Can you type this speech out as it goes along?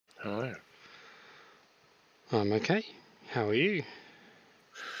Hello. I'm okay. How are you?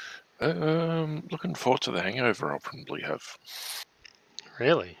 Looking forward to the hangover I'll probably have.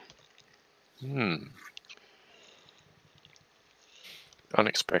 Really?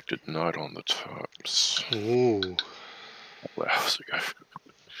 Unexpected night on the tops. Ooh. A couple hours ago.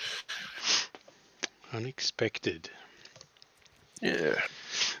 Unexpected. Yeah.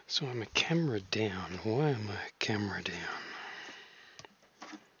 So I'm a camera down. Why am I a camera down?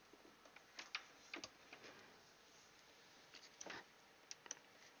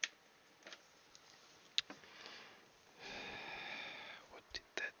 What did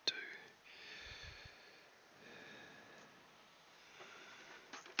that do?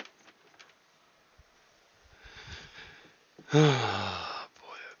 Ah,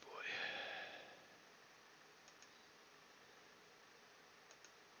 boy, oh boy.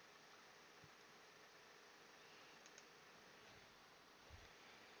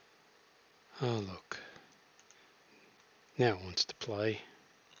 Oh, look. Now it wants to play.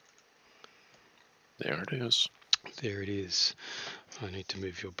 There it is. There it is. I need to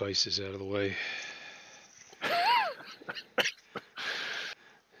move your bases out of the way.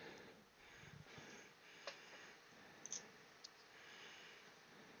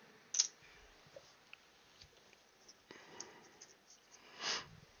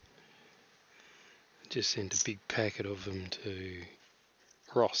 Just sent a big packet of them to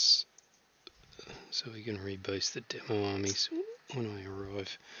Ross so we can rebase the demo armies when I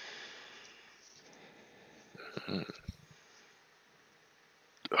arrive.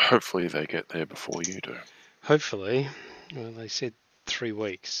 Hopefully they get there before you do. Hopefully. Well, they said 3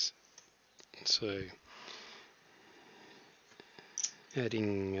 weeks. So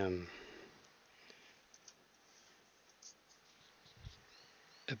adding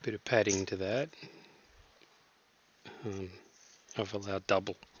a bit of padding to that, I've allowed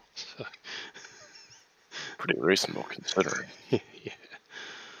double. So Pretty reasonable considering. yeah.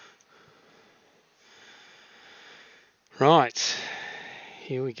 Right,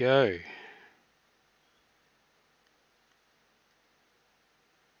 here we go.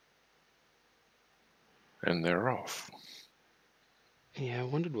 And they're off. Yeah, I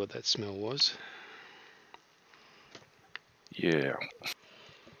wondered what that smell was. Yeah.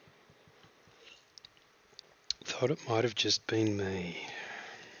 Thought it might have just been me.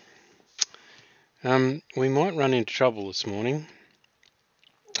 We might run into trouble this morning.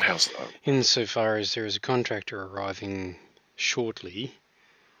 How's that? Insofar as there is a contractor arriving shortly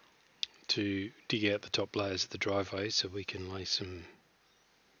to dig out the top layers of the driveway so we can lay some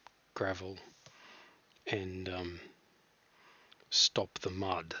gravel and stop the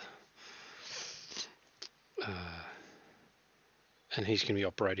mud. And he's going to be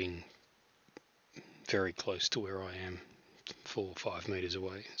operating very close to where I am, 4 or 5 metres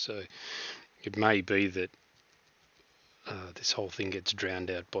away. So it may be that this whole thing gets drowned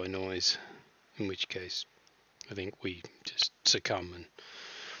out by noise, in which case I think we just succumb and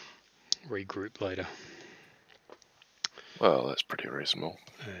regroup later. Well, that's pretty reasonable.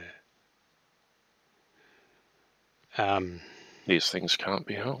 These things can't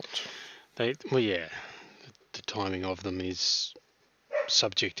be helped. Well, yeah, the timing of them is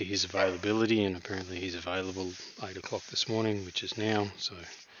subject to his availability, and apparently he's available 8 o'clock this morning, which is now, so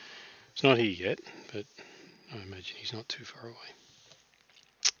it's not here yet, but I imagine he's not too far away.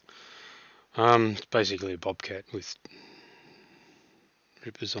 It's basically a bobcat with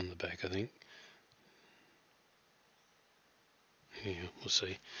rippers on the back, I think. Yeah, we'll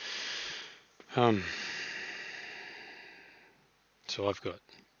see. So I've got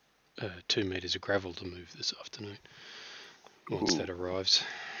 2 metres of gravel to move this afternoon once that arrives.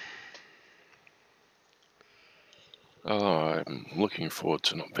 Oh, I'm looking forward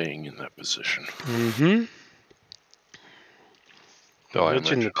to not being in that position. I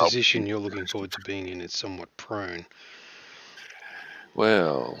imagine the position you're looking forward to being in is somewhat prone.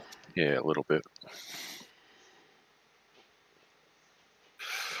 Well, yeah, a little bit.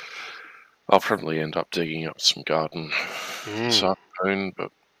 I'll probably end up digging up some garden this afternoon,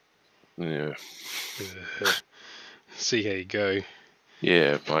 but yeah. See how you go.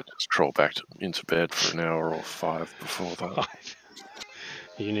 Yeah, might just crawl back into bed for an hour or 5 before that.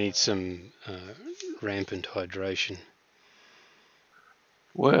 You need some rampant hydration.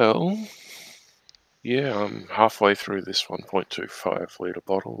 Well, yeah, I'm halfway through this 1.25 litre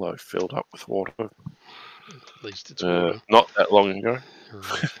bottle I filled up with water. At least it's water. Not that long ago.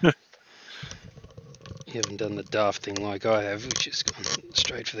 Right. You haven't done the daft thing like I have, which is gone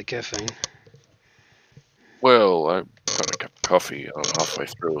straight for the caffeine. Well, I got a cup of coffee. I'm halfway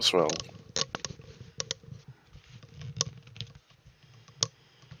through as well.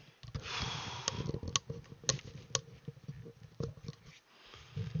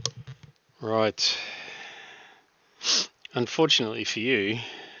 Right. Unfortunately for you,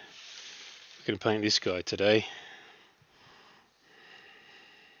 we're going to paint this guy today.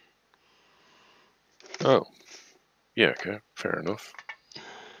 Oh, yeah, okay, fair enough.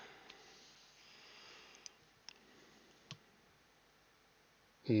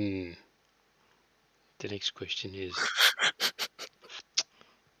 The next question is,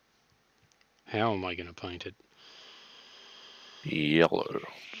 how am I going to paint it? Yellow.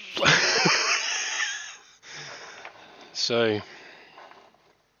 So,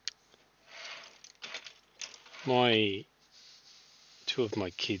 two of my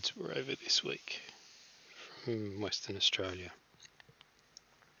kids were over this week from Western Australia,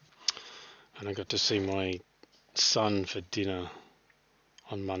 and I got to see my son for dinner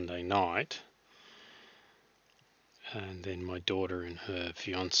on Monday night, and then my daughter and her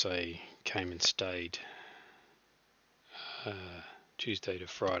fiance came and stayed Tuesday to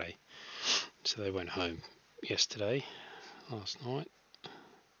Friday, so they went home last night.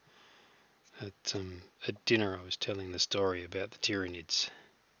 At dinner I was telling the story about the Tyranids,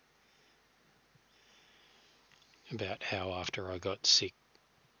 about how after I got sick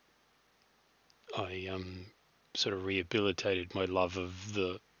I sort of rehabilitated my love of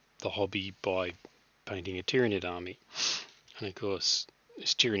the hobby by painting a Tyranid army. And of course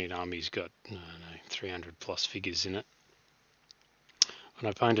this Tyranid army's got 300 plus figures in it, and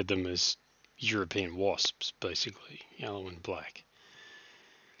I painted them as European wasps, basically yellow and black.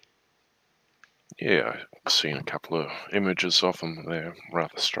 Yeah, I've seen a couple of images of them. They're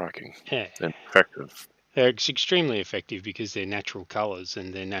rather striking. Yeah, And effective. they're extremely effective because they're natural colours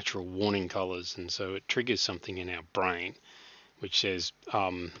and they're natural warning colours, and so it triggers something in our brain which says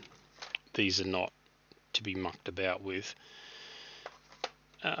these are not to be mucked about with.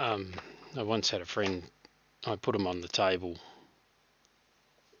 I once had a friend, I put him on the table.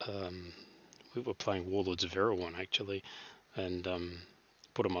 We were playing Warlords of Erewhon actually, and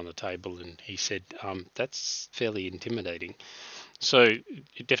put him on the table, and he said, that's fairly intimidating. So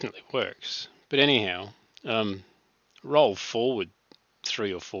it definitely works. But anyhow, roll forward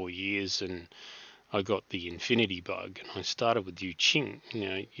 3 or 4 years and I got the infinity bug, and I started with Yu Qing.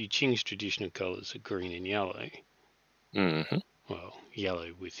 Yu Qing's traditional colours are green and yellow. Mm-hmm. Well,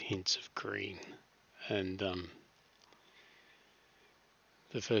 yellow with hints of green. And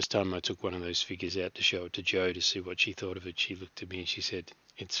the first time I took one of those figures out to show it to Jo to see what she thought of it, she looked at me and she said,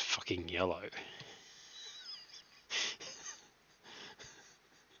 "It's fucking yellow."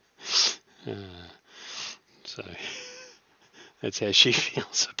 So that's how she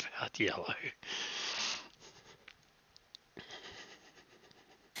feels about yellow.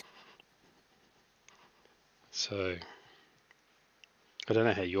 So I don't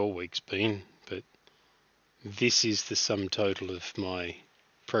know how your week's been, but this is the sum total of my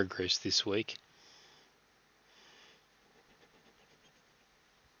progress this week.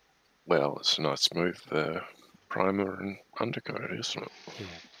 Well, it's a nice smooth primer and undercoat, isn't it?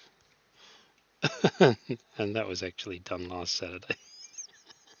 Yeah. And that was actually done last Saturday.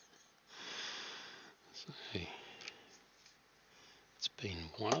 So it's been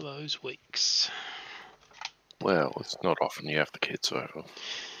one of those weeks. Well, it's not often you have the kids over.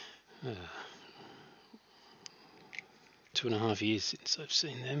 2.5 years since I've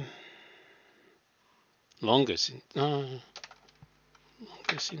seen them. Longer since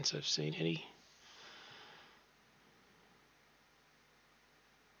I've seen Eddie.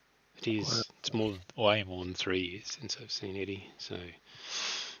 It's way more than 3 years since I've seen Eddie. So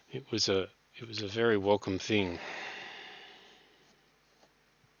it was a very welcome thing.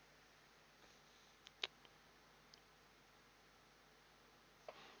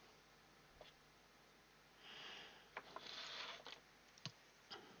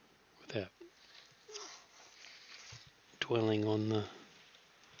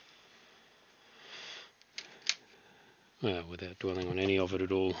 Without dwelling on any of it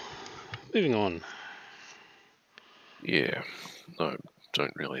at all. Moving on. Yeah, no,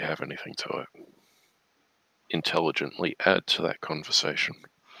 don't really have anything to intelligently add to that conversation.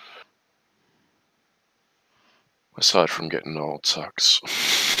 Aside from getting old sucks.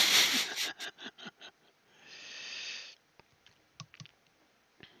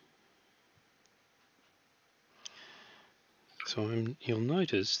 So you'll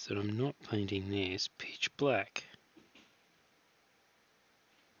notice that I'm not painting this pitch black.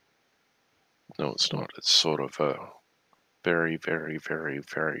 No, it's not. It's sort of a very, very, very,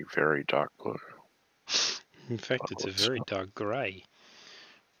 very, very dark blue. In fact, it's a very dark grey.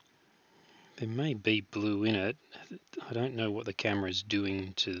 There may be blue in it. I don't know what the camera's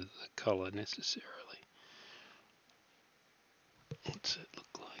doing to the colour necessarily. What's it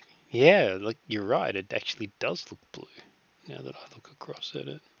look like? Yeah, like you're right. It actually does look blue now that I look across at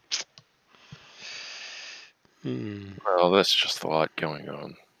it. Well, that's just the light going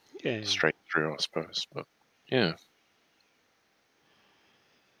on Yeah. straight through, I suppose. But yeah.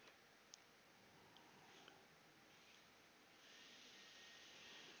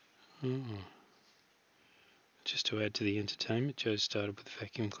 Oh. Just to add to the entertainment, Joe started with a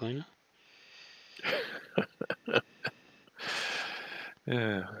vacuum cleaner.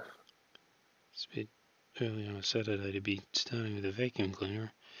 Yeah. It's a bit early on a Saturday to be starting with a vacuum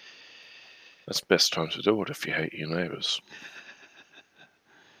cleaner. That's the best time to do it if you hate your neighbours.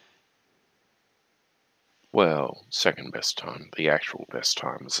 Well, second best time. The actual best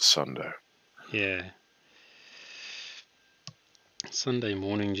time is a Sunday. Yeah. Sunday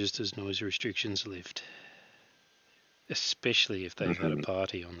morning, just as noise restrictions lift. Especially if they've had a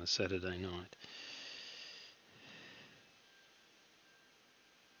party on the Saturday night.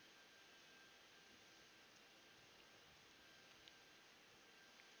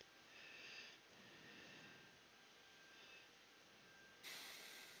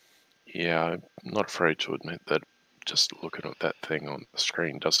 Yeah, I'm not afraid to admit that just looking at that thing on the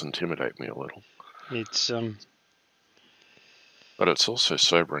screen does intimidate me a little. It's But it's also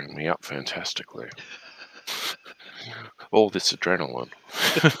sobering me up fantastically. All this adrenaline.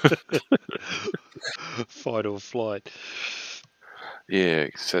 fight or flight. Yeah,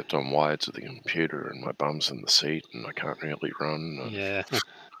 except I'm wired to the computer and my bum's in the seat and I can't really run. And Yeah.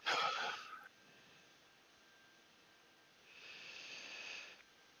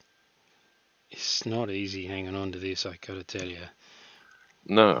 It's not easy hanging on to this, I gotta tell you.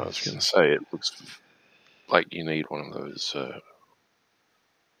 no, I was going to say, it looks like you need one of those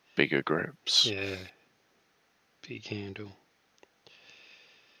bigger grips. Yeah. Big handle.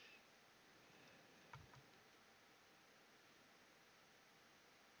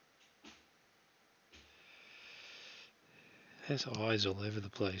 There's eyes all over the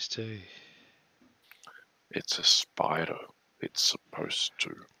place too. It's a spider. It's supposed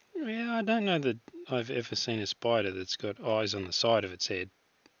to. Yeah, I don't know that I've ever seen a spider that's got eyes on the side of its head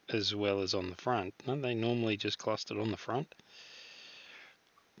as well as on the front. Aren't they normally just clustered on the front?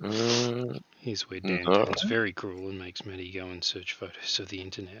 Here's where Dan No. turns very cruel and makes Matty go and search photos of the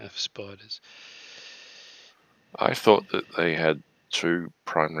internet of spiders. I thought that they had 2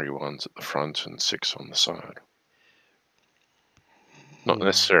 primary ones at the front and 6 on the side. Not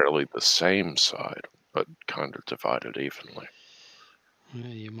necessarily the same side, but kind of divided evenly. Yeah,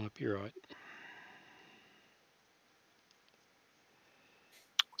 you might be right.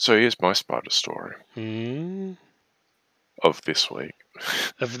 So here's my spider story of this week.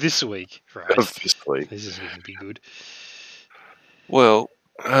 Of this week, right? Of this week. This is going to be good. Well,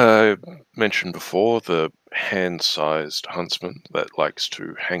 I mentioned before the hand-sized huntsman that likes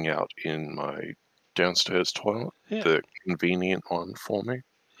to hang out in my downstairs toilet, Yeah. the convenient one for me.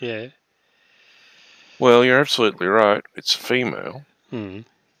 Yeah. Well, you're absolutely right. It's a female. Hmm.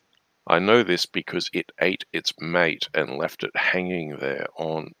 I know this because it ate its mate and left it hanging there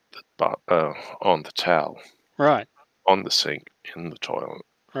on the towel, Right. on the sink, in the toilet.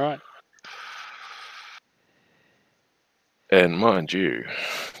 Right. And mind you,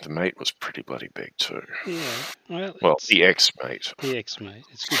 the mate was pretty bloody big too. Yeah. Well, the ex-mate. The ex-mate.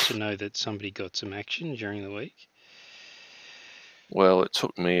 It's good to know that somebody got some action during the week. Well, it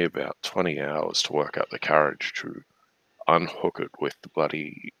took me about 20 hours to work up the courage to unhook it with the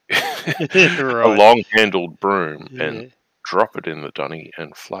bloody a Right. long-handled broom Yeah. and drop it in the dunny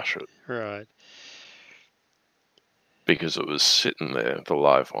and flush it. Right. Because it was sitting there, the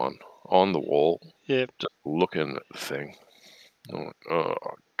live one, on the wall, Yep. just looking at the thing. I'm like, oh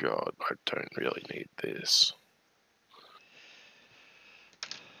god, I don't really need this.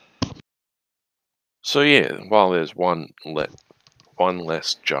 So yeah, while there's one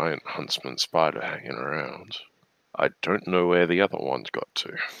less giant huntsman spider hanging around, I don't know where the other one's got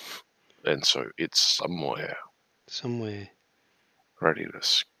to. And so it's somewhere. Somewhere. Ready to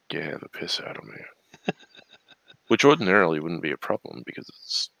scare the piss out of me. Which ordinarily wouldn't be a problem because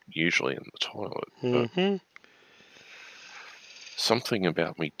it's usually in the toilet. But something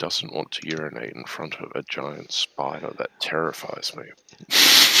about me doesn't want to urinate in front of a giant spider. That terrifies me.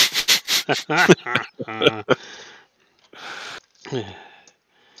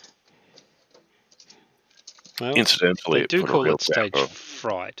 Well, Incidentally, they it do put a call real it stage damper.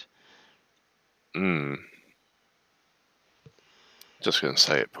 fright. Just going to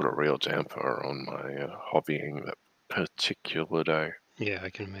say it put a real damper on my hobbying that particular day. Yeah, I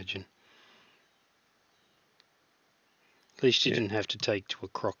can imagine. At least you didn't have to take to a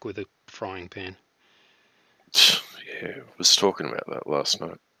crock with a frying pan. Yeah, I was talking about that last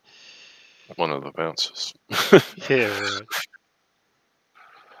night. one of the bouncers. Yeah, right.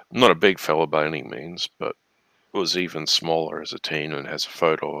 Not a big fella by any means, but was even smaller as a teen and has a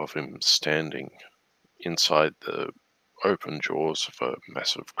photo of him standing inside the open jaws of a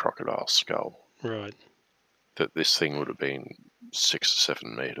massive crocodile skull. Right. That this thing would have been 6 or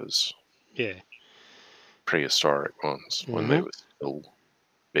 7 meters. Yeah. Prehistoric ones, when they were still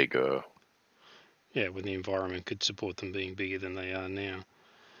bigger. Yeah, when the environment could support them being bigger than they are now.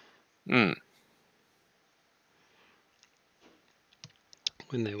 When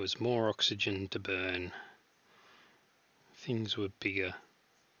there was more oxygen to burn, things were bigger,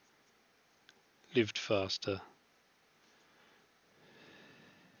 lived faster.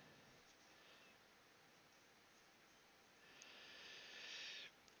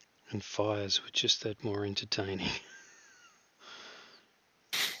 And fires were just that more entertaining.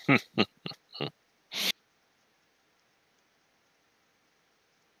 I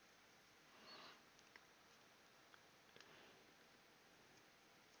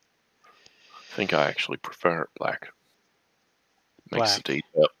think I actually prefer it black. Makes Black. the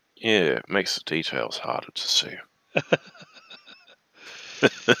detail, yeah, it makes the details harder to see.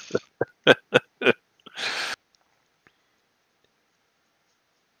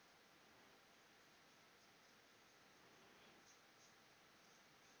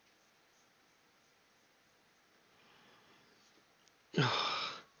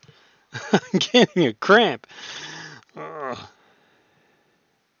 I'm getting a cramp.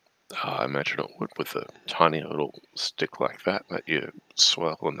 I imagine it would with a tiny little stick like that you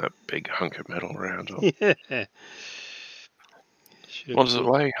swirl in that big hunk of metal around it. Yeah. What does it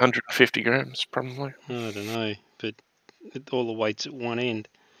weigh? 150 grams, probably? I don't know, but all the weight's at one end.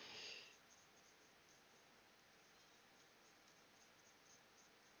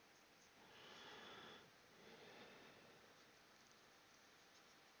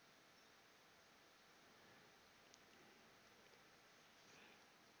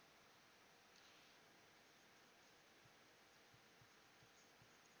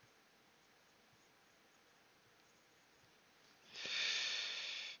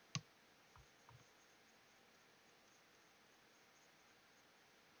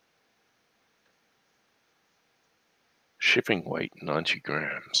 Shipping weight, 90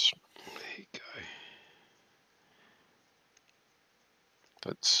 grams. There you go.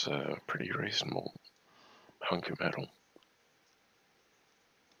 That's a pretty reasonable hunk of metal.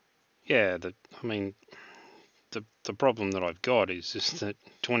 Yeah, the problem that I've got is just that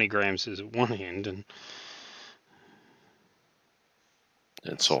 20 grams is at one end and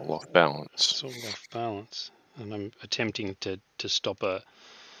It's all off balance. It's all off balance. And I'm attempting to stop a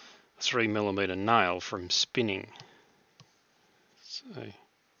 3mm nail from spinning. So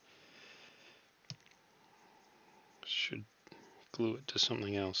should glue it to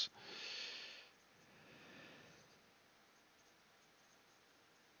something else.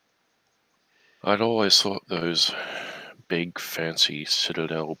 I'd always thought those big fancy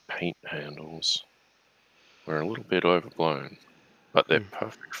Citadel paint handles were a little bit overblown, but they're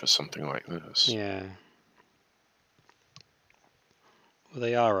perfect for something like this. Yeah. Well,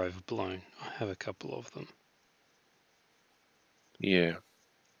 they are overblown. I have a couple of them. Yeah.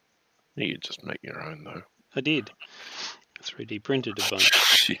 You just make your own, though. I did. 3D printed a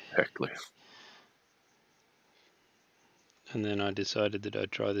bunch. Exactly. And then I decided that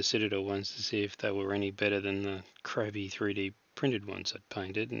I'd try the Citadel ones to see if they were any better than the crabby 3D printed ones I'd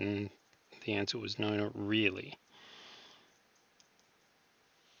painted, and the answer was no, not really.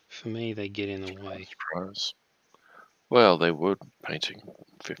 For me, they get in the way. Surprise. Well, they would painting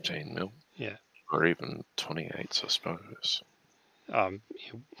 15mm. Yeah. Or even 28s, I suppose.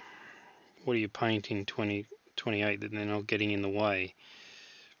 What are you painting 28 that they're not getting in the way?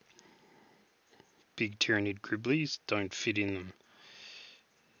 Big Tyrannid Gribblies don't fit in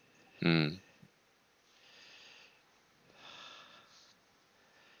them.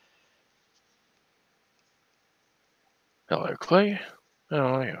 Hello, Kle. How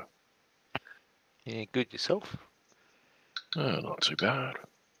are you? Yeah, good yourself. Oh, not too bad.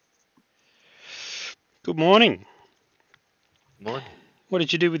 Good morning. Morning. What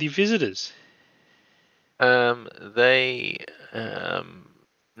did you do with your visitors? They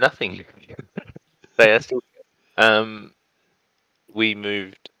nothing. They are still. We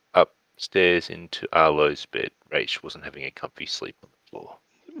moved upstairs into Arlo's bed. Rach wasn't having a comfy sleep on the floor.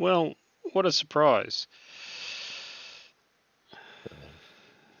 Well, what a surprise.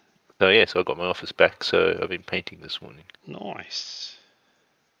 So yeah, so I got my office back. So I've been painting this morning. Nice.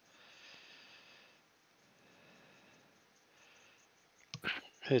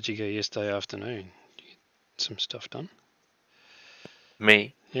 How'd you go yesterday afternoon? Did you get some stuff done?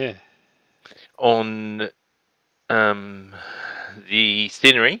 Me? Yeah. On the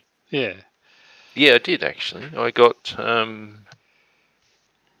scenery, Yeah. yeah, I did actually. I got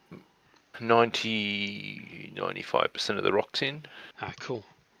 95% of the rocks in, Ah, cool.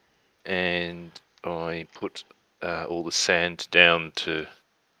 and I put all the sand down to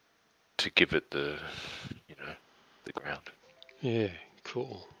give it the the ground. Yeah,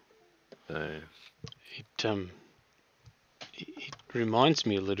 cool. So It reminds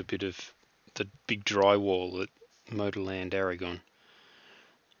me a little bit of the big drywall at Motorland Aragon.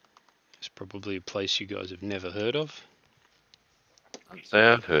 It's probably a place you guys have never heard of.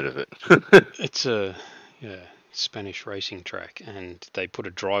 I've heard of it. It's a Spanish racing track, and they put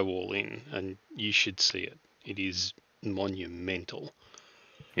a drywall in, and you should see it. It is monumental.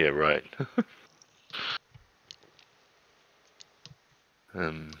 Yeah, right.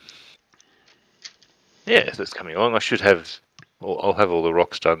 Yeah, so it's coming along. I should have, or I'll have all the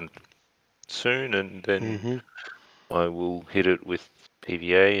rocks done soon, and then I will hit it with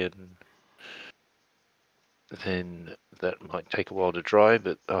PVA, and then that might take a while to dry.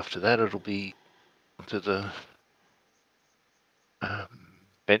 But after that, it'll be to the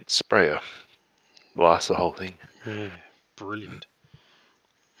vent sprayer, blast the whole thing. Yeah, brilliant.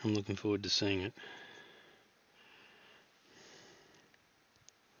 I'm looking forward to seeing it.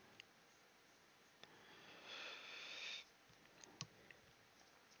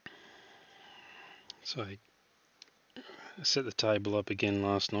 So I set the table up again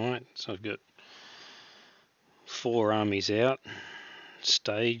last night. So I've got 4 armies out,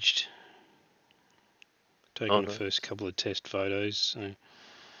 staged, taking the first couple of test photos. So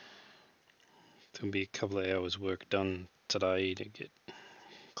there'll be a couple of hours work done today to get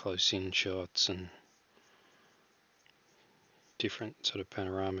close-in shots and different sort of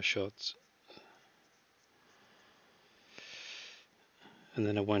panorama shots. And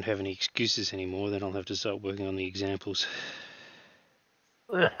then I won't have any excuses anymore. Then I'll have to start working on the examples.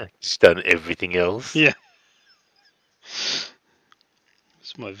 Just done everything else. Yeah.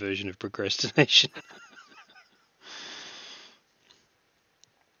 It's my version of procrastination.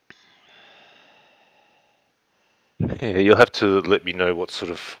 Yeah, you'll have to let me know what sort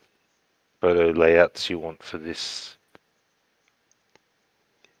of photo layouts you want for this.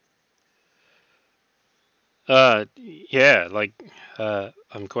 Yeah, like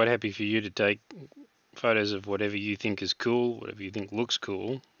I'm quite happy for you to take photos of whatever you think is cool, whatever you think looks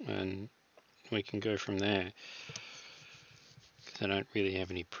cool, and we can go from there. Because I don't really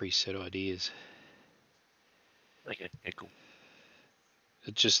have any preset ideas. Okay, yeah, cool.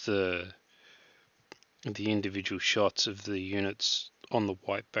 It's just the individual shots of the units on the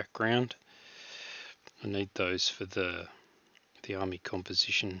white background. I need those for the army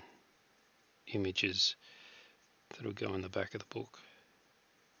composition images that'll go in the back of the book.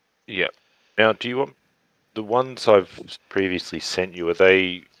 Yeah. Now, do you want the ones I've previously sent you?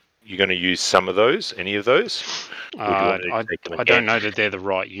 You going to use some of those? Any of those? Or do you want me to take them I don't know that they're the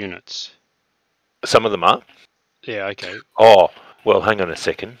right units. Some of them are. Yeah, okay. Oh, well, hang on a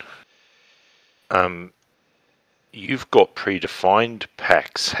second. You've got predefined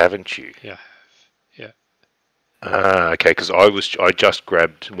packs, haven't you? Yeah. Okay, because I just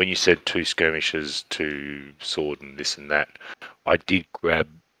grabbed when you said 2 skirmishers, 2 sword, and this and that. I did grab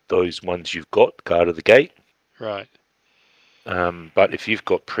those ones you've got, guard of the gate. Right. But if you've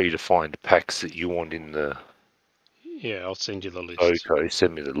got predefined packs that you want in the Yeah, I'll send you the list. photo,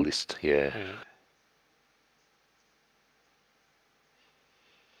 send me the list. Yeah.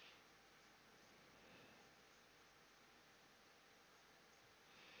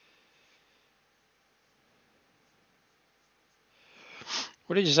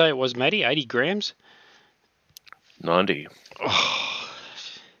 What did you say it was, Matty? 80 grams? 90. Oh,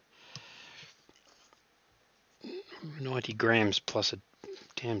 90 grams plus a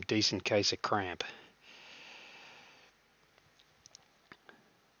damn decent case of cramp.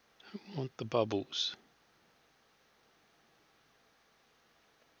 I want the bubbles.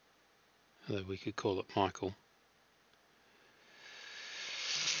 Although we could call it Michael.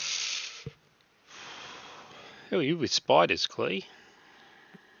 How are you with spiders, Kle?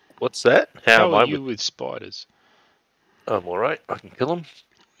 What's that? How are you with spiders? I'm all right. I can kill them.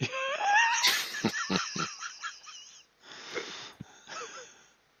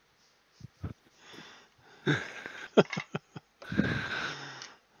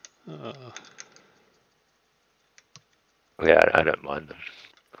 Yeah, I don't mind them.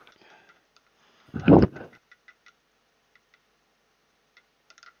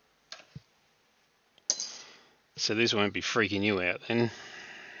 So this won't be freaking you out then?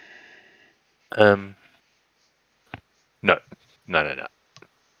 No.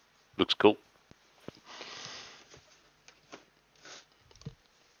 looks cool.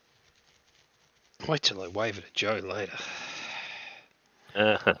 Wait till I wave at Joe later.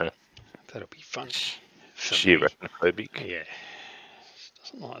 That'll be fun. For She me. arachnophobic. Yeah.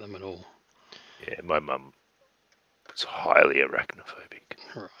 Doesn't like them at all. Yeah, my mum is highly arachnophobic.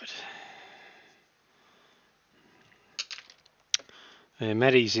 Right.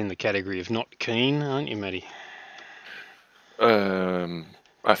 Matty's in the category of not keen, aren't you, Matty?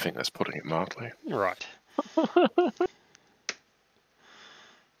 I think that's putting it mildly. Right.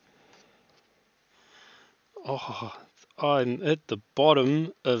 Oh, I'm at the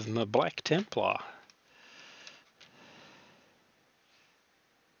bottom of my Black Templar.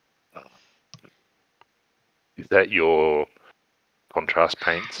 Is that your contrast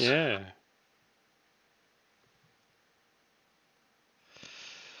paints? Yeah.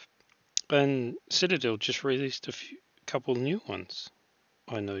 And Citadel just released a couple new ones,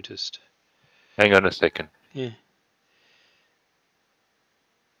 I noticed. Hang on a second. Yeah.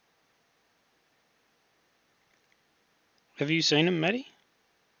 Have you seen them, Matty?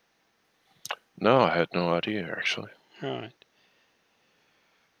 No, I had no idea, actually. Right.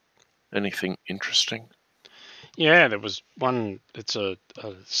 Anything interesting? Yeah, there was one. It's a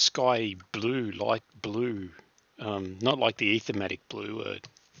sky blue, light blue, not like the Aethermatic blue,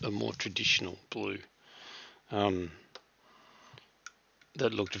 a more traditional blue. That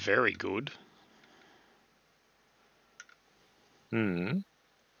looked very good. Hmm.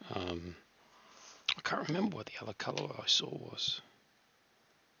 I can't remember what the other colour I saw was.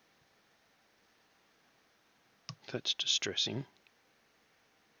 That's distressing.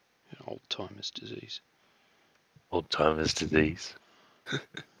 Old timer's disease. Old timer's disease.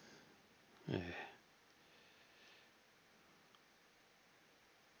 Yeah.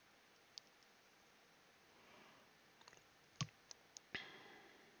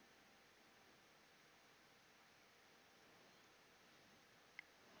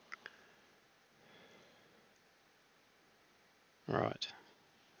 Right.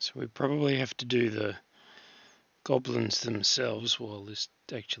 So we probably have to do the goblins themselves while this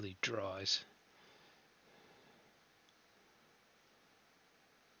actually dries.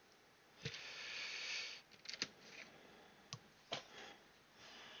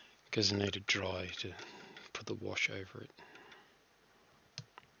 Because I need to dry to put the wash over it.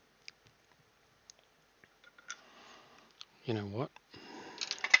 You know what?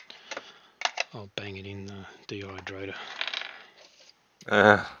 I'll bang it in the dehydrator.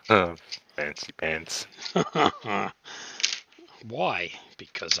 Fancy pants. Why?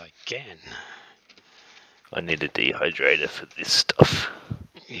 Because I can. I need a dehydrator for this stuff.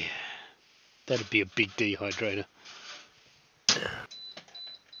 Yeah. That'd be a big dehydrator.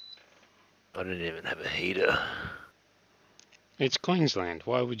 I don't even have a heater. It's Queensland.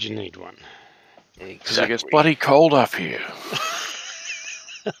 Why would you need one? Because it gets bloody cold up here.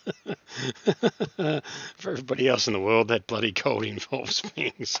 For everybody else in the world, that bloody cold involves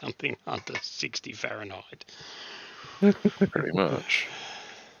being something under 60 Fahrenheit. Pretty much.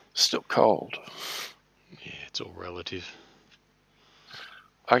 Still cold. Yeah, it's all relative.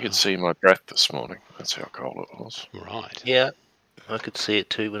 I could see my breath this morning. That's how cold it was. Right. Yeah, I could see it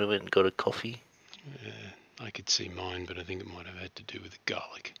too when I went and got a coffee. I could see mine, but I think it might have had to do with the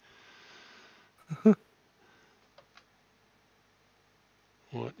garlic.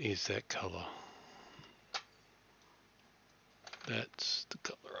 What is that colour? That's the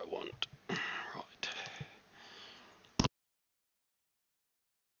colour I want. Right.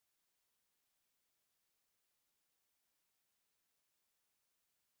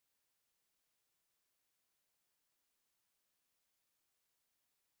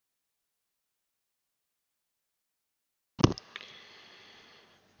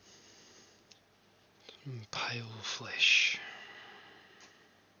 Pale flesh.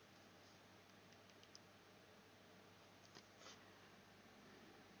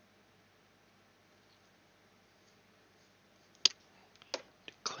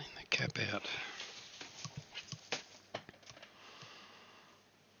 Clean the cap out.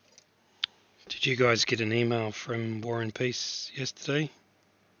 Did you guys get an email from War and Peace yesterday?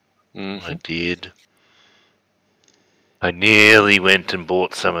 I did. I nearly went and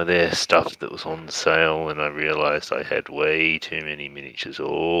bought some of their stuff that was on sale, and I realised I had way too many miniatures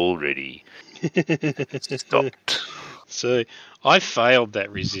already. Stopped. So I failed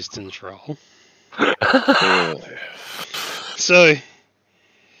that resistance roll. So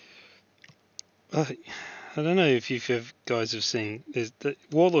I don't know if you guys have seen. The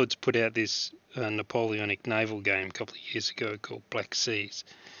Warlords put out this Napoleonic naval game a couple of years ago called Black Seas.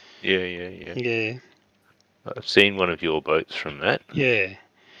 Yeah. Yeah. I've seen one of your boats from that. Yeah.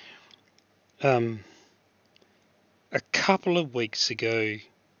 A couple of weeks ago,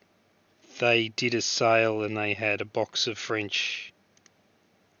 they did a sale and they had a box of French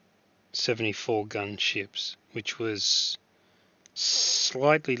 74 gun ships, which was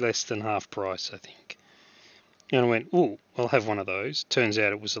slightly less than half price, I think. And I went, ooh, I'll have one of those. Turns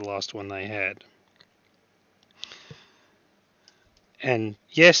out it was the last one they had. And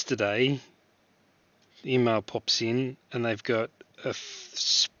yesterday, the email pops in and they've got a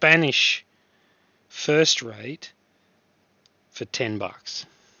Spanish first rate for $10.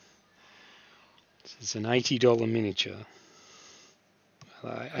 So it's an $80 miniature.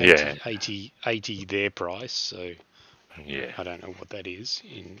 80 their price, so Yeah. I don't know what that is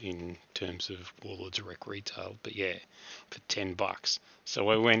in terms of Warlords of Rec retail, but yeah, for $10. So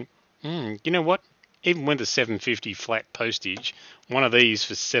I went, you know what? Even with the $7.50 flat postage, one of these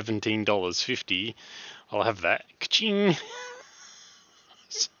for $17.50, I'll have that. Ka-ching!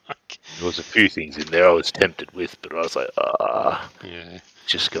 There was a few things in there I was tempted with, but I was like, yeah.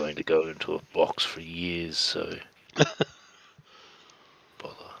 just going to go into a box for years, so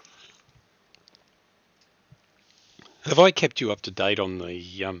bother. Have I kept you up to date on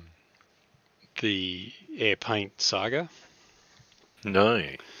the air paint saga? No.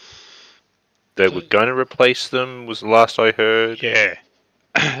 They were going to replace them, was the last I heard. Yeah,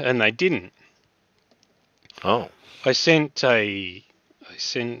 and they didn't. Oh. I sent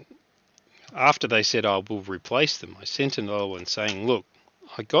after they said I will replace them. I sent another one saying, look,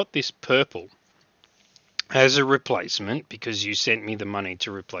 I got this purple as a replacement because you sent me the money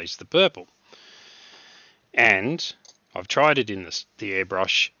to replace the purple, and I've tried it in the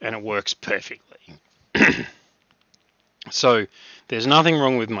airbrush and it works perfectly. So there's nothing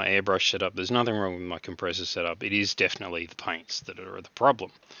wrong with my airbrush setup. There's nothing wrong with my compressor setup. It is definitely the paints that are the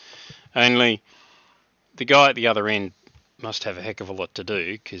problem. Only the guy at the other end must have a heck of a lot to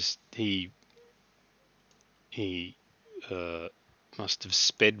do because he must have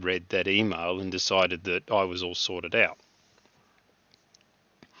sped read that email and decided that I was all sorted out.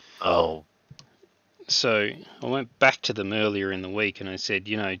 Oh. So I went back to them earlier in the week and I said,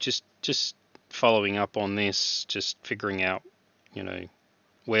 just following up on this, just figuring out,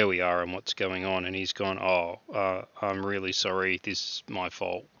 where we are and what's going on. And he's gone, I'm really sorry. This is my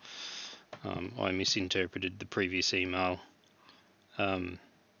fault. I misinterpreted the previous email.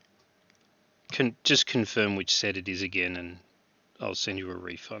 Just confirm which set it is again and I'll send you a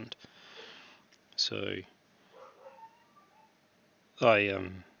refund. So I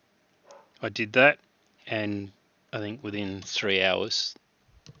did that, and I think within 3 hours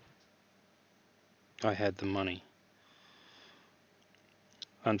I had the money.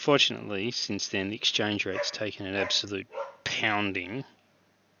 Unfortunately, since then the exchange rate's taken an absolute pounding.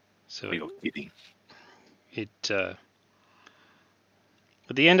 So You're kidding. at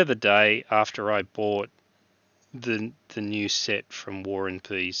the end of the day, after I bought the new set from War and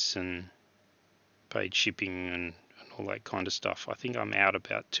Peace and paid shipping and all that kind of stuff, I think I'm out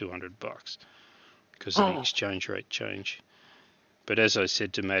about $200 because of the exchange rate change. But as I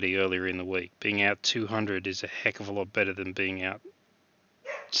said to Matty earlier in the week, being out 200 is a heck of a lot better than being out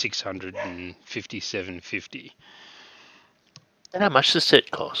 657.50. And how much does the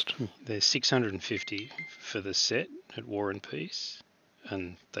set cost? There's 650 for the set at War and Peace,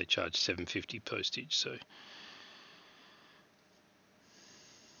 and they charge $7.50 postage. So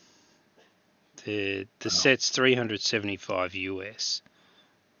the set's $375 US,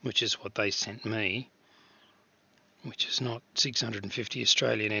 which is what they sent me, which is not 650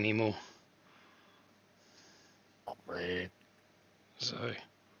 Australian anymore. Oh, man. So,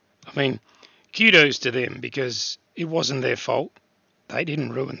 I mean, kudos to them because it wasn't their fault. They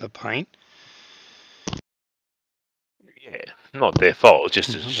didn't ruin the paint. Yeah, not their fault,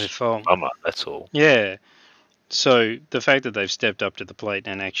 just Not their fault. bummer, that's all. Yeah. So the fact that they've stepped up to the plate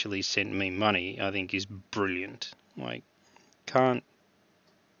and actually sent me money, I think, is brilliant. Like, can't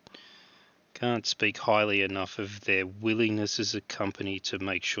speak highly enough of their willingness as a company to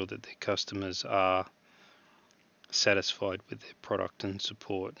make sure that their customers are satisfied with their product and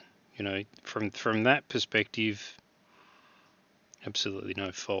support. From that perspective, absolutely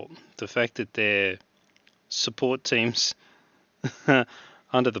no fault. The fact that their support teams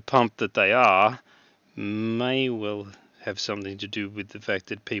under the pump that they are may well have something to do with the fact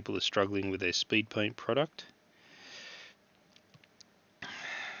that people are struggling with their speed paint product.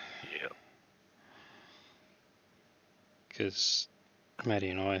 Yeah. Because Matty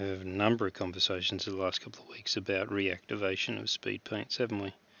and I have had a number of conversations in the last couple of weeks about reactivation of speed paints, haven't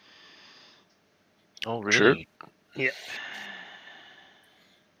we? Oh, really? True. Yeah.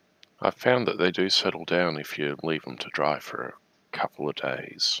 I found that they do settle down if you leave them to dry for a couple of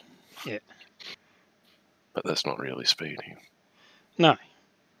days. Yeah. But that's not really speeding. No.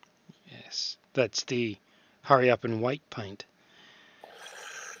 Yes, that's the hurry up and wait paint.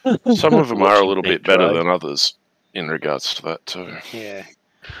 Some of them are a little bit better dry. than others in regards to that too. Yeah.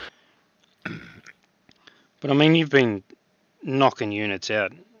 But I mean, you've been knocking units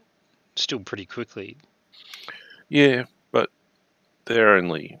out still pretty quickly. Yeah, but they're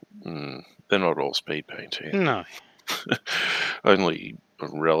only they're not all speed paint here. No. Only a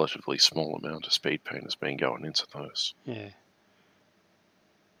relatively small amount of speed paint has been going into those. Yeah.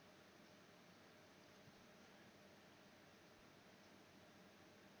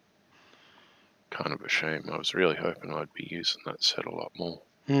 Kind of a shame. I was really hoping I'd be using that set a lot more.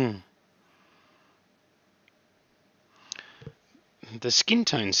 The skin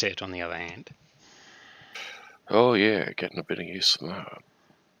tone set, on the other hand. Oh yeah, getting a bit of use of that.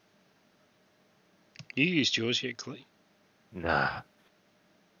 You used yours yet, Kle? Nah.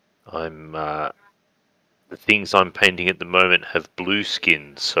 I'm the things I'm painting at the moment have blue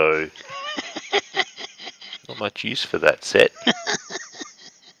skin, so not much use for that set.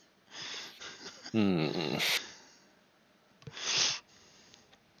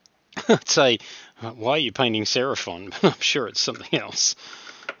 I'd say, why are you painting Seraphon? I'm sure it's something else.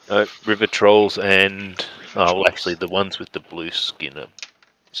 River trolls and well, actually, the ones with the blue skin are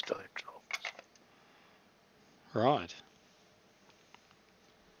stone trolls. Right.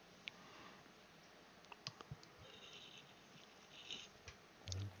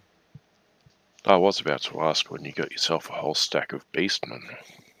 I was about to ask when you got yourself a whole stack of Beastmen.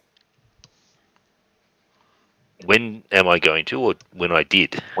 When am I going to, or when I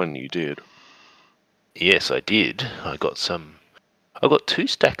did? When you did. Yes, I did. I got 2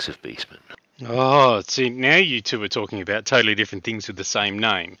 stacks of Beastmen. Oh, see, now you two are talking about totally different things with the same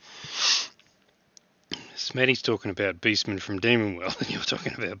name. Matty's talking about Beastman from Demon World, and you're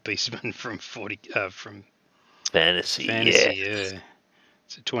talking about Beastman from from Fantasy. yeah.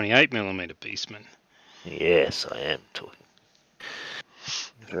 It's a 28mm Beastman. Yes, I am talking.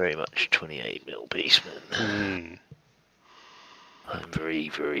 Very much 28mm Beastman. I'm very,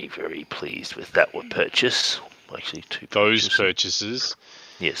 very, very pleased with that one purchase. Actually, 2 Those purchases.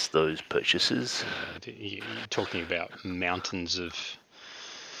 Yes, those purchases. You're talking about mountains of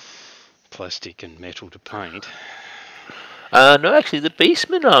plastic and metal to paint. No, actually, the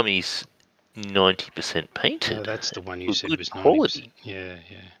Beastman army's 90% painted. Oh, that's the one you said was 90%. Quality. Yeah.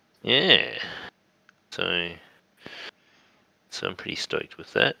 So I'm pretty stoked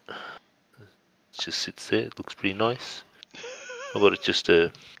with that. It just sits there. It looks pretty nice. I've got it just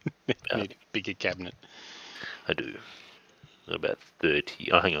a... Need a bigger cabinet. I do. About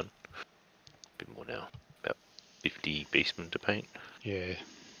 30... Oh, hang on. A bit more now. About 50 Beastmen to paint. Yeah.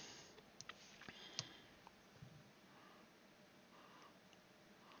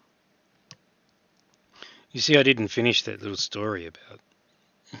 You see, I didn't finish that little story about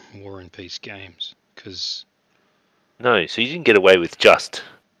War and Peace Games, because... No, so you didn't get away with just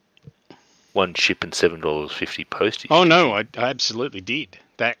one ship and $7.50 postage. Oh no, I absolutely did.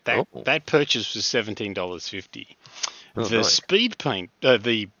 That Oh. that purchase was $17.50. Oh, The nice. speed paint,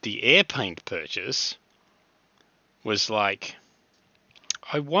 the air paint purchase was like,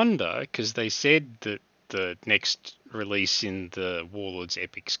 I wonder, because they said that the next release in the Warlords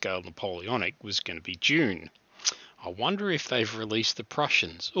Epic Scale Napoleonic was going to be June. I wonder if they've released the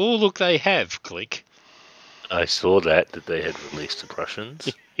Prussians. Oh, look, they have. Click. I saw that they had released the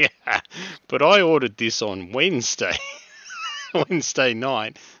Prussians. Yeah, but I ordered this on Wednesday. Wednesday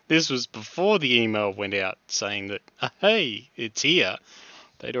night. This was before the email went out saying that, hey, it's here.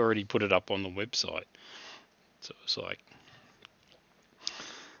 They'd already put it up on the website. So it was like,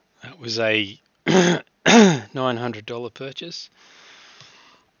 that was a $900 purchase.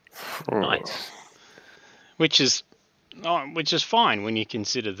 Nice. Which is fine when you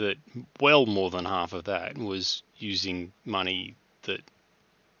consider that well more than half of that was using money that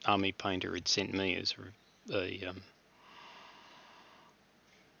Army Painter had sent me as a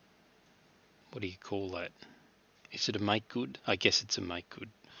what do you call that? Is it a make good? I guess it's a make good.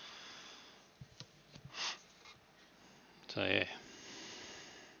 So yeah.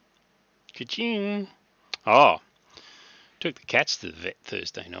 Ka-ching! Oh, took the cats to the vet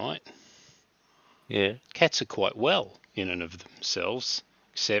Thursday night. Yeah. Cats are quite well in and of themselves,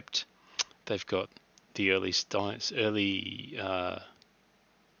 except they've got the early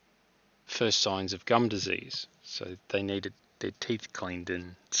first signs of gum disease, so they needed their teeth cleaned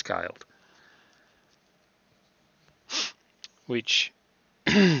and scaled, which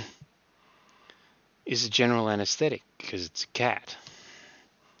is a general anaesthetic because it's a cat.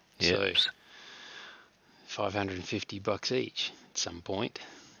 Yep. So $550 each at some point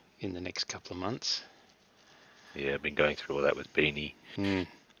in the next couple of months. Yeah, I've been going through all that with Beanie. Mm.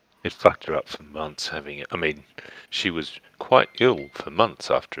 It fucked her up for months having it. I mean, she was quite ill for months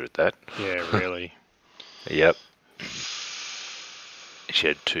after that. Yeah, really. Yep. She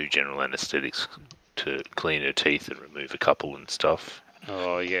had 2 general anaesthetics to clean her teeth and remove a couple and stuff.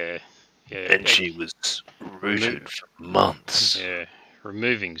 Oh, yeah. Yeah. And she was rooted for months. Yeah.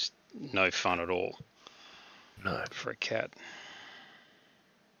 Removing's no fun at all. No. For a cat.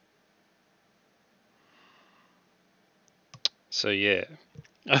 So, yeah.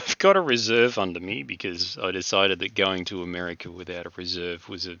 I've got a reserve under me because I decided that going to America without a reserve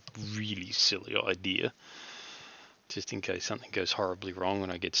was a really silly idea. Just in case something goes horribly wrong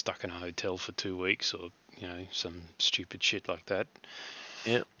and I get stuck in a hotel for 2 weeks or, some stupid shit like that.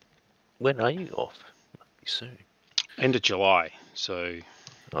 Yeah. When are you off? Might be soon. End of July. So,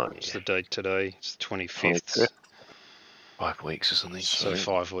 what's the date today? It's the 25th. 25th. 5 weeks or something. So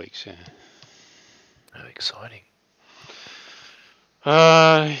 5 weeks, yeah. Oh, exciting.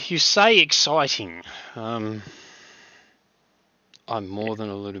 You say exciting. I'm more than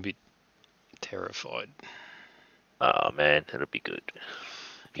a little bit terrified. Oh man, it'll be good.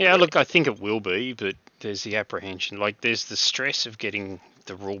 Yeah, look, I think it will be, but there's the apprehension. Like, there's the stress of getting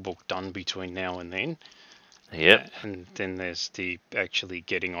the rulebook done between now and then. Yep. And then there's the actually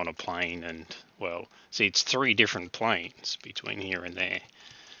getting on a plane and, well, see, it's 3 different planes between here and there.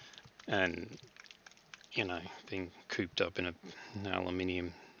 And, being cooped up in an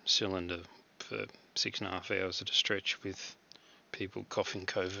aluminium cylinder for 6.5 hours at a stretch with people coughing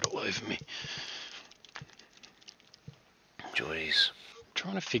COVID all over me. Joys.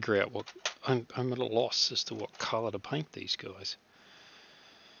 Trying to figure out what I'm at a loss as to what colour to paint these guys.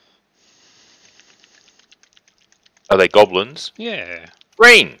 Are they goblins? Yeah.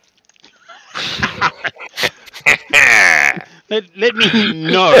 Green. Let me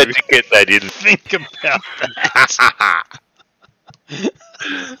know. Had to get that in. Think about that.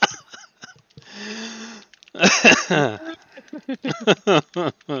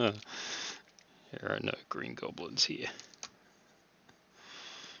 There are no green goblins here.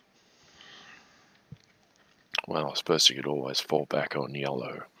 Well, I suppose you could always fall back on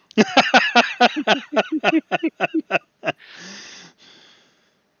yellow.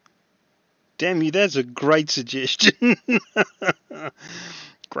 Damn you, that's a great suggestion.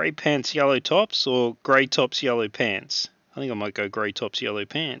 Grey pants, yellow tops, or grey tops, yellow pants? I think I might go grey tops, yellow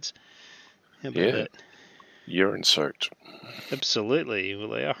pants. How about that? Urine soaked. Absolutely. Well,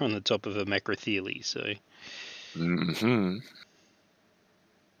 they are on the top of a Macrothele, so... Mm-hmm.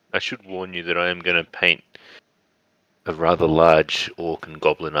 I should warn you that I am going to paint a rather large orc and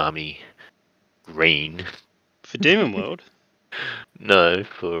goblin army green. For Demon World? No,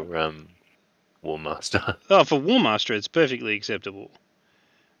 for Warmaster. Oh, for Warmaster, it's perfectly acceptable.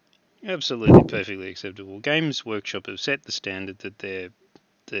 Absolutely perfectly acceptable. Games Workshop have set the standard that their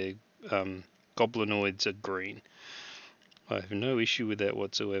goblinoids are green. I have no issue with that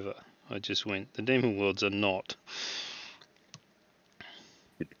whatsoever. I just went, the Demon Worlds are not.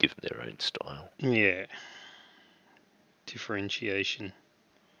 Give them their own style. Yeah. Differentiation.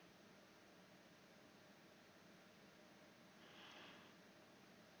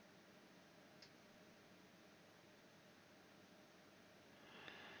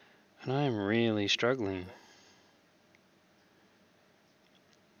 And I am really struggling.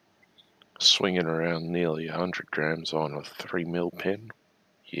 Swinging around nearly 100 grams on a 3mm pen.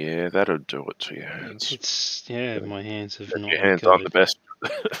 Yeah, that'll do it to your hands. It's, my hands have not Your hands aren't the recovered.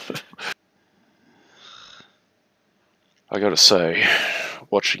 best. I gotta say,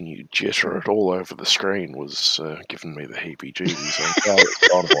 watching you jitter it all over the screen was giving me the heebie-jeebies.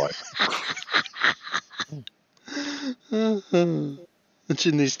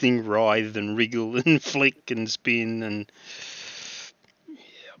 Watching this thing writhe and wriggle and flick and spin and...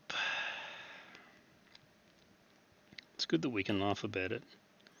 Yep. It's good that we can laugh about it.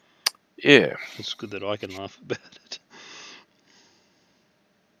 Yeah. It's good that I can laugh about it.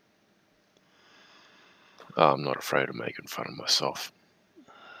 I'm not afraid of making fun of myself.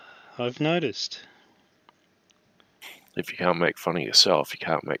 I've noticed. If you can't make fun of yourself, you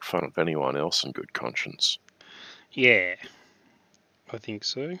can't make fun of anyone else in good conscience. Yeah, I think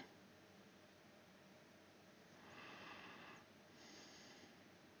so.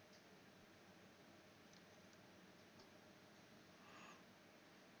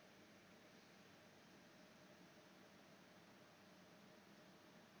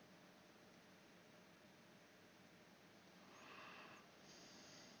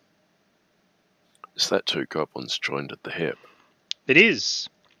 Is that 2 goblins joined at the hip? It is.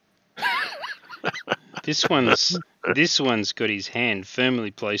 This one's got his hand firmly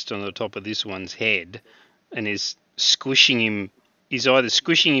placed on the top of this one's head, and is squishing him. He's either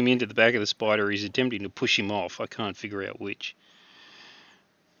squishing him into the back of the spider or he's attempting to push him off. I can't figure out which.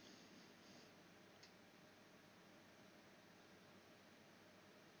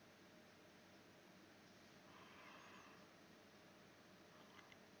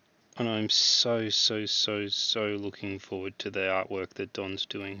 And I'm so looking forward to the artwork that Don's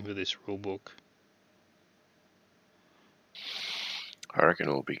doing for this rule book. I reckon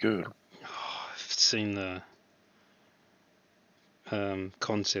it'll be good. Oh, I've seen the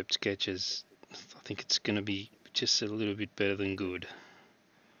concept sketches. I think it's going to be just a little bit better than good.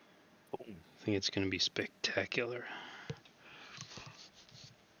 I think it's going to be spectacular.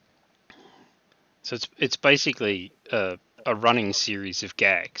 So it's basically a running series of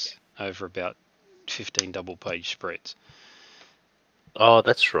gags over about 15 double-page spreads. Oh,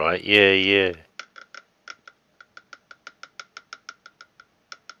 that's right. Yeah.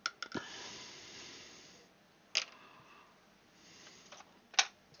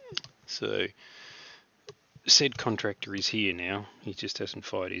 So, said contractor is here now. He just hasn't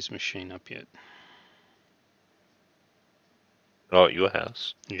fired his machine up yet. Oh, at your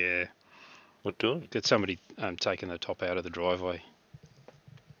house? Yeah. What doing? Got somebody taking the top out of the driveway.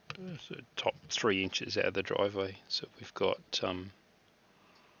 So top 3 inches out of the driveway. So we've got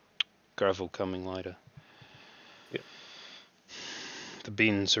gravel coming later. Yep. The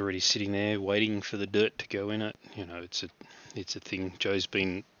bin's already sitting there waiting for the dirt to go in it. You know, it's a thing. Joe's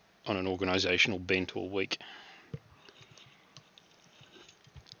been on an organisational bent all week.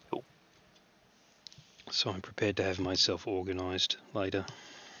 Cool. So I'm prepared to have myself organised later.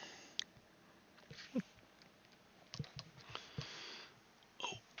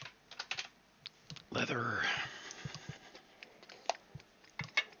 Oh. Leather.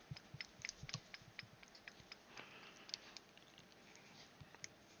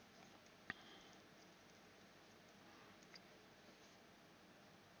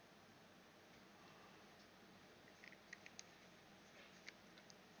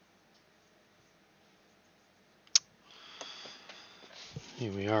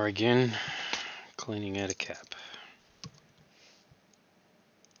 Here we are again, cleaning out a cap.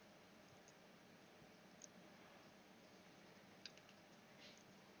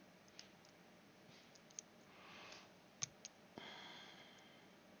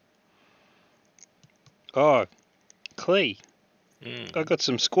 Oh, Kle, I got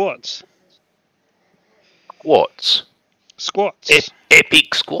some squats. Squats? Squats.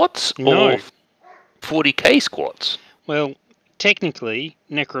 Epic squats? No. Or 40k squats? Well, technically,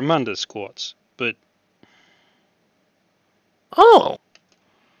 Necromunda squats, but... Oh!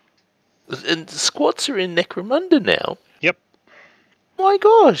 And squats are in Necromunda now? Yep. My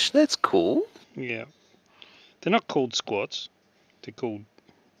gosh, that's cool. Yeah. They're not called squats. They're called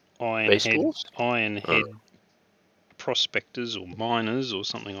Base dwarfs? Ironhead prospectors or miners or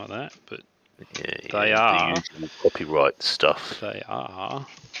something like that, but they are the usual copyright stuff. They are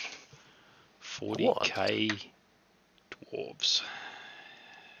 40k dwarves.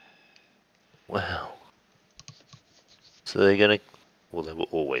 Wow. So they're gonna... Well, they were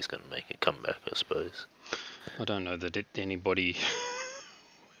always going to make a comeback, I suppose. I don't know that anybody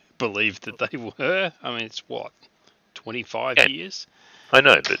believed that they were. I mean, it's what, 25 years? I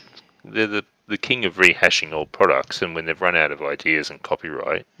know, but they're the king of rehashing old products, and when they've run out of ideas and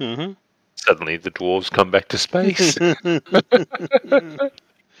copyright, suddenly the dwarves come back to space.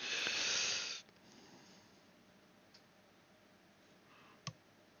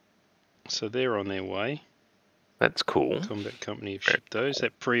 So they're on their way. That's cool. Combat Company have shipped those.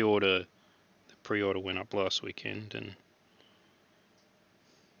 That pre-order went up last weekend, and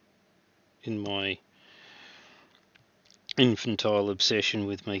in my infantile obsession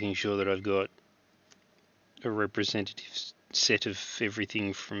with making sure that I've got a representative set of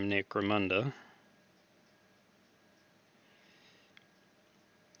everything from Necromunda,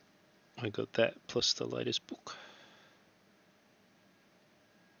 I got that plus the latest book.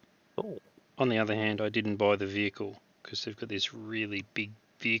 Cool. On the other hand, I didn't buy the vehicle because they've got this really big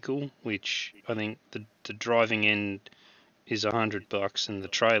vehicle, which I think the driving end is $100 and the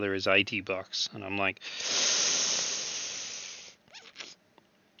trailer is $80, and I'm like,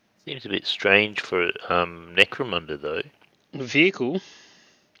 Seems a bit strange for Necromunda though. the vehicle.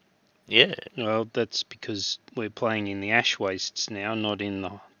 Yeah. Well, that's because we're playing in the ash wastes now, not in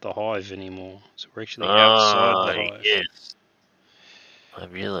the hive anymore. So we're actually outside the hive. Yes. I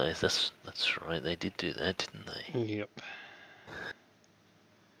realised that's right. They did do that, didn't they? Yep.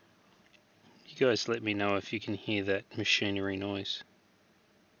 You guys let me know if you can hear that machinery noise.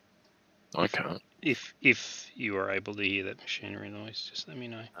 I can't. If you are able to hear that machinery noise, just let me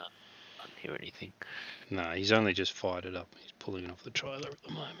know. Can't hear anything. No, he's only just fired it up. He's pulling it off the trailer at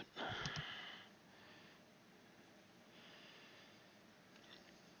the moment.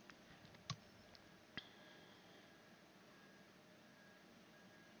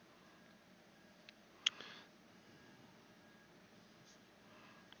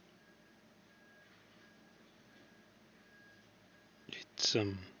 It's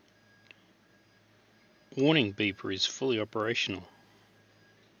warning beeper is fully operational.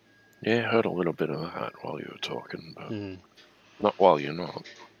 Yeah, I heard a little bit of that while you were talking, but Hmm. not while you're not.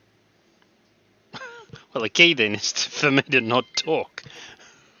 Well, the key then is for me to not talk.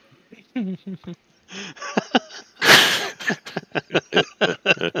 Maybe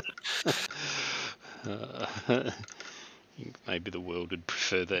the world would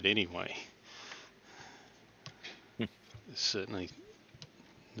prefer that anyway. Certainly,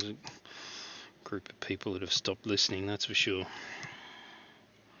 there's a group of people that have stopped listening, that's for sure.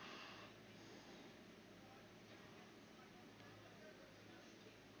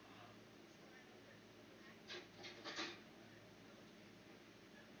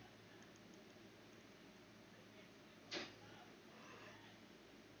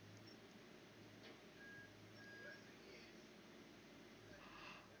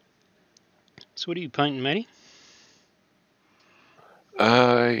 So what are you painting, Matty?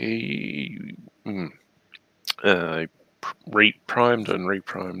 I primed and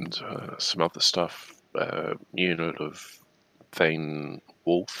reprimed some other stuff. Unit of Thane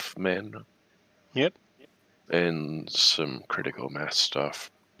Wolf men Yep. and some critical mass stuff,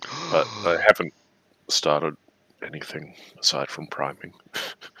 but I haven't started anything aside from priming.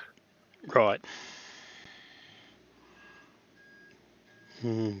 Right.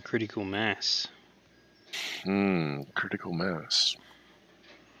 Critical mass. Critical mass.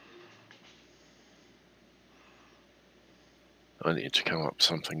 I need to come up with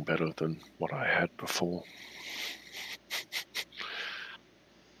something better than what I had before.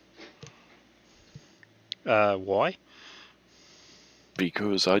 Why?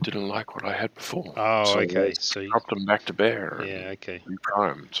 Because I didn't like what I had before. Oh, So okay. I So dropped them back to bear yeah, and okay.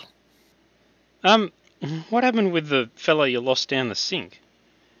 reprimed. What happened with the fella you lost down the sink?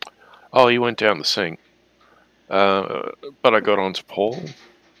 Oh, he went down the sink. But I got onto Paul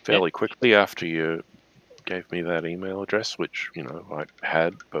fairly quickly after you gave me that email address, which, I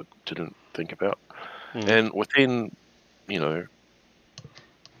had but didn't think about. And within, an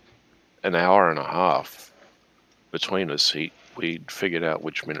hour and a half between us, we'd figured out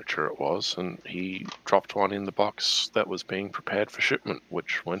which miniature it was, and he dropped one in the box that was being prepared for shipment,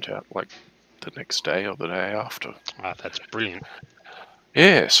 which went out like the next day or the day after. Ah, that's brilliant.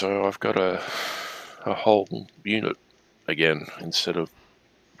 Yeah, so I've got a whole unit again instead of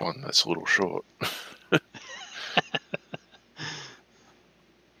one that's a little short.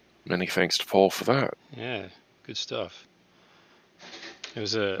 Many thanks to Paul for that. Yeah, good stuff. There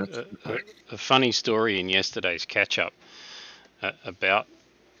was a funny story in yesterday's catch-up about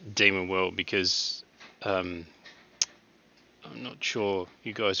Demon World because I'm not sure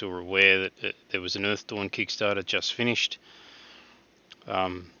you guys were aware that there was an Earth Dawn Kickstarter just finished.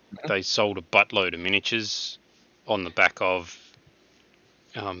 They sold a buttload of miniatures on the back of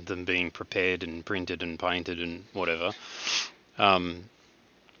them being prepared and printed and painted and whatever.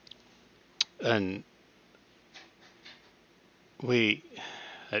 And we,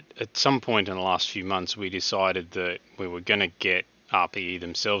 at some point in the last few months, we decided that we were going to get RPE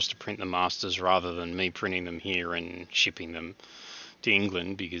themselves to print the masters rather than me printing them here and shipping them to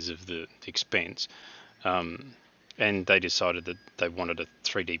England because of the expense. And they decided that they wanted a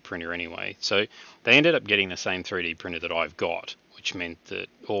 3D printer anyway. So they ended up getting the same 3D printer that I've got, which meant that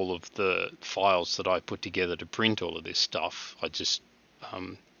all of the files that I put together to print all of this stuff, I just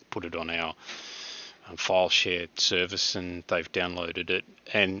put it on our file share service and they've downloaded it.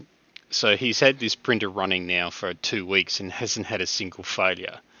 And so he's had this printer running now for 2 weeks and hasn't had a single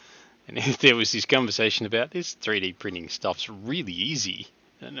failure. And there was this conversation about this 3D printing stuff's really easy.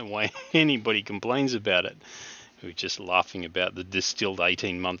 I don't know why anybody complains about it. We were just laughing about the distilled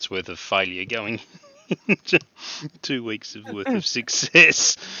 18 months worth of failure going into 2 weeks of worth of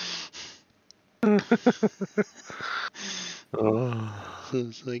success. So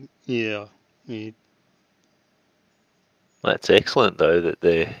it's like, yeah. That's excellent, though, that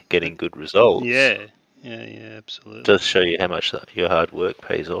they're getting good results. Yeah, absolutely. It does show you how much your hard work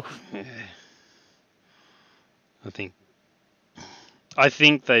pays off. Yeah. I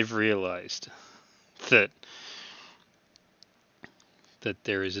think they've realised that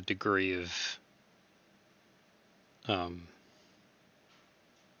there is a degree of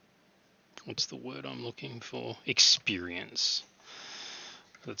what's the word I'm looking for? Experience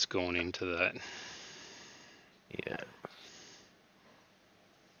that's gone into that. Yeah.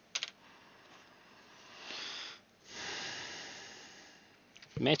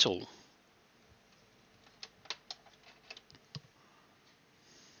 Metal.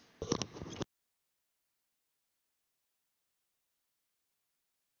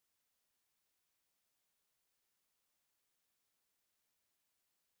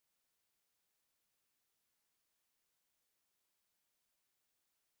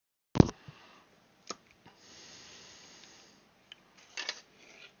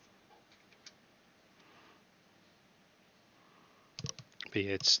 But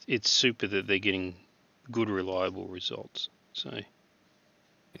yeah, it's super that they're getting good, reliable results. So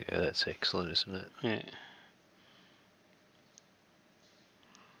Yeah, that's excellent, isn't it? yeah,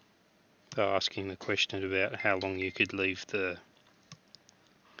 they're asking the question about how long you could leave the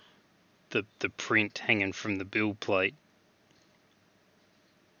print hanging from the build plate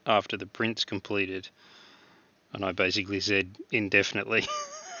after the print's completed, and I basically said indefinitely.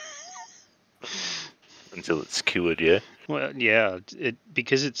 Until it's cured, yeah? Well, yeah,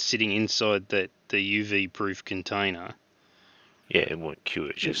 because it's sitting inside the UV-proof container. Yeah, it won't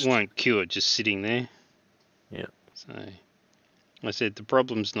cure, It won't cure, just sitting there. Yeah. So I said the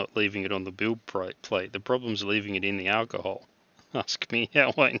problem's not leaving it on the build plate. The problem's leaving it in the alcohol. Ask me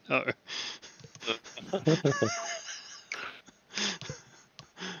how I know.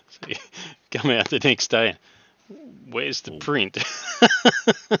 So you come out the next day. Where's the print?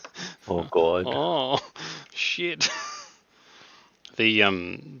 Oh God. Oh shit.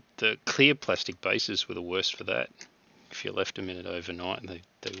 The clear plastic bases were the worst for that. If you left them in it overnight, they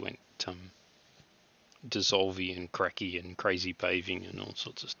went dissolvey and cracky and crazy paving and all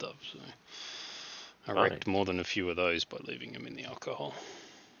sorts of stuff. So I wrecked more than a few of those by leaving them in the alcohol.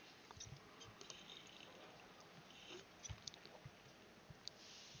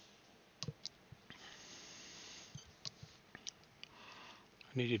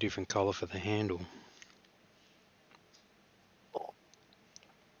 I need a different colour for the handle.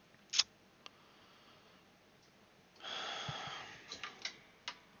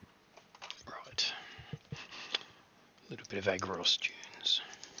 Right. A little bit of Agros tunes.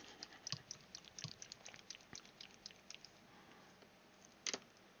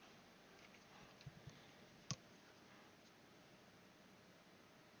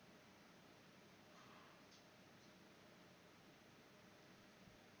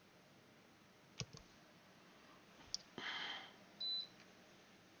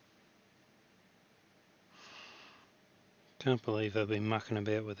 Can't believe I've been mucking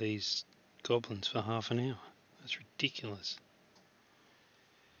about with these goblins for half an hour. That's ridiculous.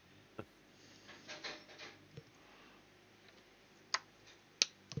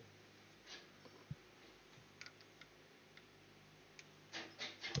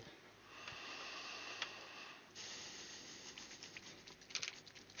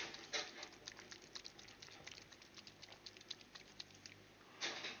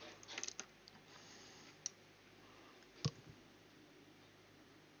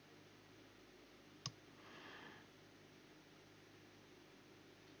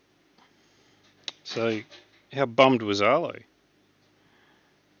 So, how bummed was Arlo?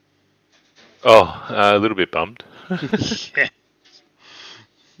 Oh, a little bit bummed. Yeah.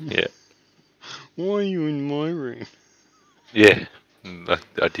 Yeah. Why are you in my room? Yeah.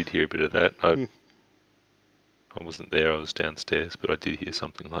 I did hear a bit of that. I wasn't there, I was downstairs, but I did hear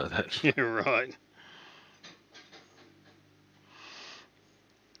something like that. Yeah, right.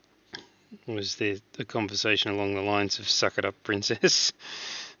 Was there a conversation along the lines of "suck it up, princess"?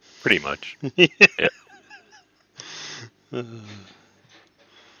 Pretty much. Yeah.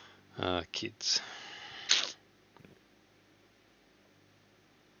 Yeah. Kids.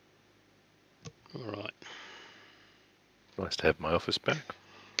 All right. Nice to have my office back.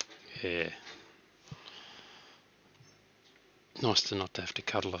 Yeah. Nice to not have to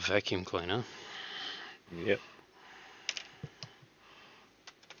cuddle a vacuum cleaner. Yep.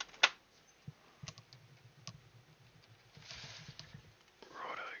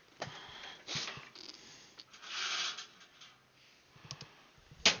 Righto.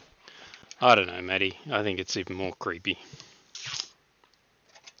 I don't know, Matty. I think it's even more creepy.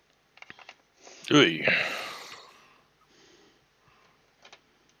 Ooh.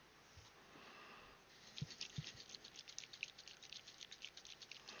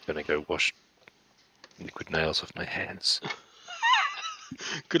 Gonna go wash liquid nails off my hands.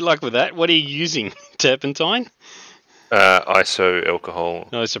 Good luck with that. What are you using? Turpentine? ISO alcohol.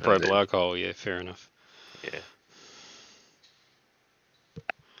 No, isopropyl alcohol. Yeah, fair enough. Yeah.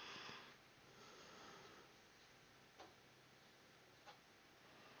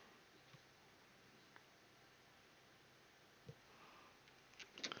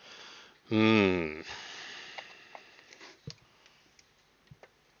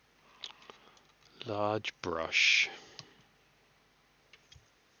 Large brush.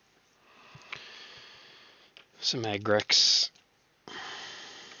 Some Agrex.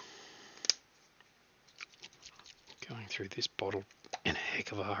 Going through this bottle in a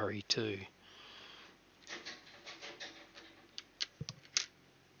heck of a hurry too.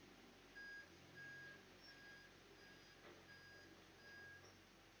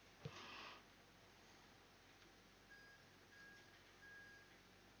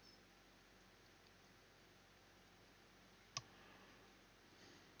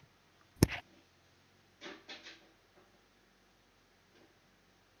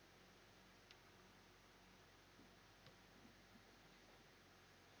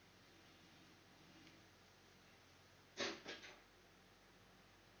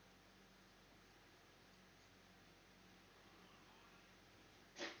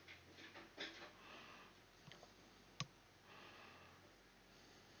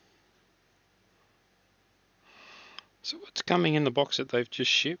 So what's coming in the box that they've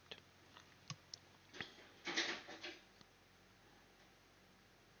just shipped?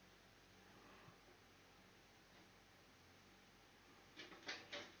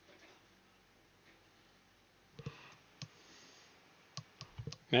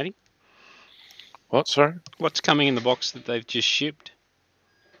 Matty? What, sorry? What's coming in the box that they've just shipped?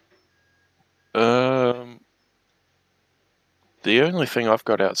 The only thing I've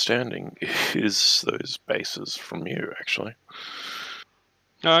got outstanding is those bases from you, actually.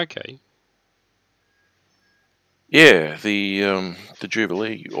 Oh, okay. Yeah, the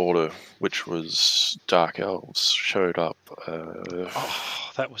Jubilee order, which was Dark Elves, showed up.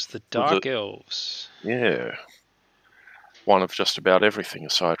 Oh, that was the Dark Elves. Yeah. One of just about everything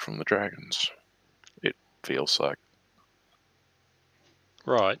aside from the dragons, it feels like.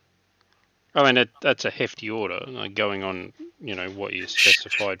 Right. I mean, that's a hefty order. Like going on, you know, what you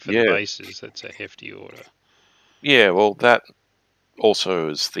specified for the bases, that's a hefty order. Yeah, well, that also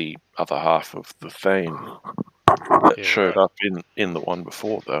is the other half of the Thane that showed up in the one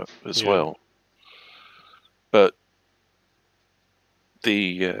before that as well. But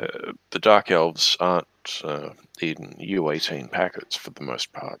the Dark Elves aren't in U18 packets for the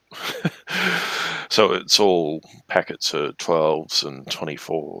most part. So it's all packets of 12s and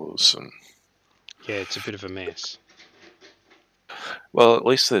 24s. And yeah, it's a bit of a mess. Well, at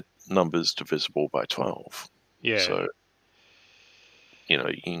least the number's divisible by 12. Yeah. So, you know,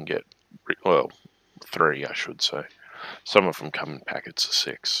 you can get, well, 3, I should say. Some of them come in packets of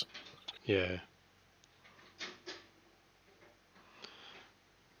 6. Yeah.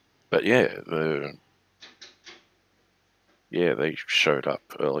 But yeah, they showed up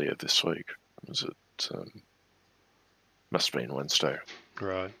earlier this week. Was it? Must have been Wednesday.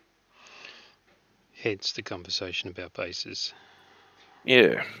 Right. Hence the conversation about bases.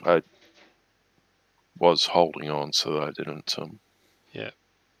 Yeah, I was holding on so that I didn't. Yeah.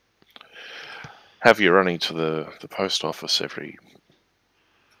 Have you running to the post office every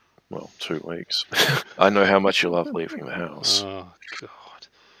 2 weeks? I know how much you love leaving the house. Oh God.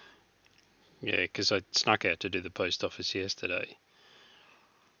 Yeah, because I snuck out to do the post office yesterday,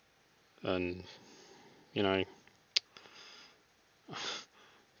 and you know,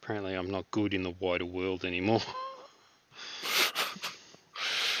 apparently I'm not good in the wider world anymore.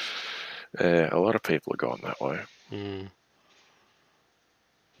 Yeah, a lot of people are going that way. Yeah,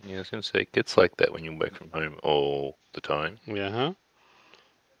 I was going to say, it gets like that when you work from home all the time. Yeah, huh?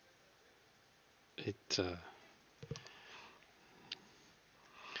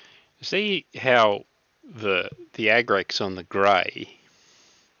 See how the Agrex on the grey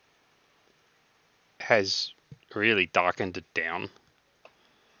has really darkened it down.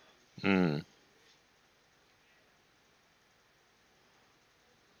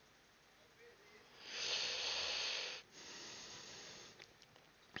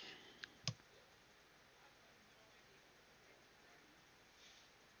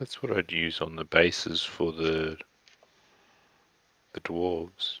 That's what I'd use on the bases for the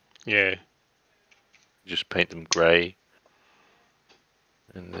dwarves. Yeah. Just paint them grey,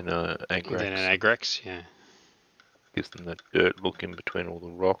 and then Agrex. Then an Agrex, yeah. Gives them that dirt look in between all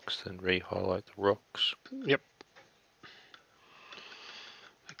the rocks, and re-highlight the rocks. Yep.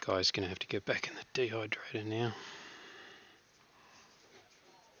 That guy's going to have to get back in the dehydrator now.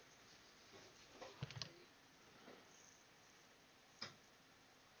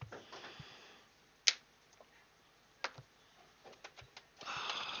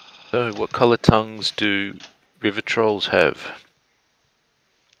 So, what colour tongues do river trolls have?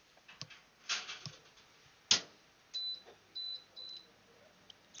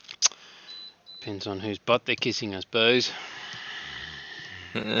 Depends on whose butt they're kissing, I suppose.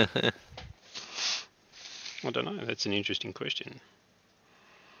 I don't know. That's an interesting question.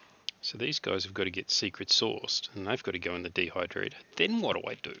 So these guys have got to get secret sourced, and they've got to go in the dehydrator. Then what do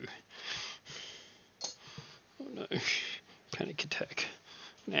I do? Oh no. Panic attack.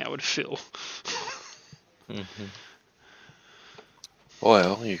 Now it fill.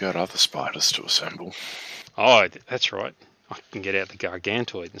 Well, you got other spiders to assemble. Oh, that's right. I can get out the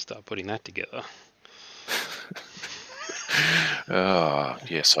gargantoid and start putting that together.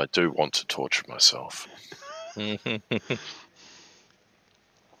 Yes, I do want to torture myself. Yeah,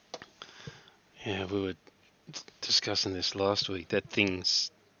 we were discussing this last week. That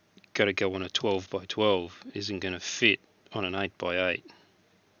thing's got to go on a 12 by 12. Isn't going to fit on an 8 by 8.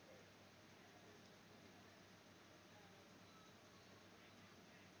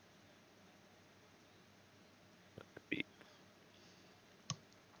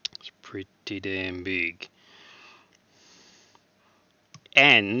 It's pretty damn big.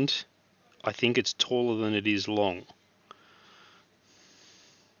 And I think it's taller than it is long.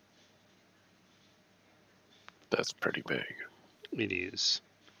 That's pretty big. It is.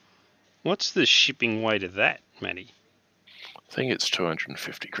 What's the shipping weight of that, Matty? I think it's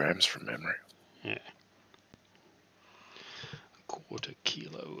 250 grams from memory. Yeah. A quarter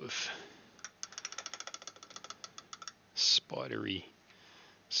kilo of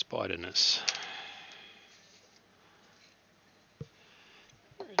spiderness.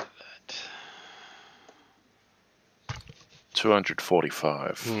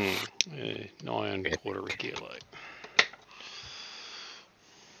 245. Yeah, 9¼ kilo.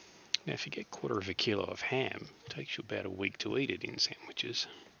 Now, if you get 1/4 kilo of ham, it takes you about a week to eat it in sandwiches.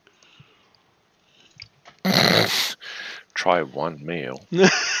 Try one meal.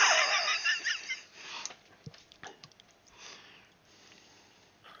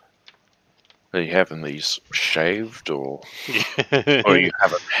 Are you having these shaved or are you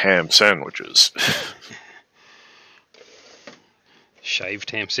having ham sandwiches? Shaved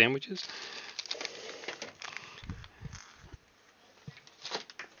ham sandwiches?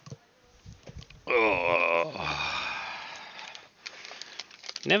 Oh.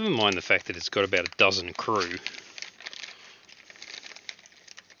 Never mind the fact that it's got about a dozen crew.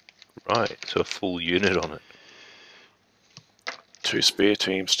 Right, so a full unit on it. 2 spear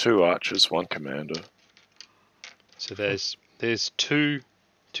teams, 2 archers, 1 commander. So there's two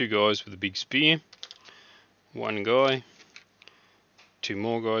guys with a big spear, 1 guy, 2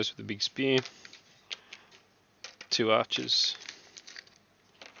 more guys with a big spear, 2 archers.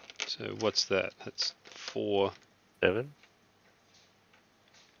 So what's that? That's 4, 7.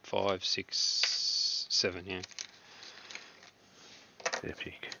 5, 6, 7, yeah.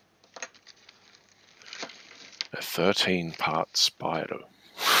 Epic. A 13-part spider.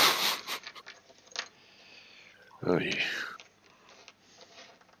 Oy.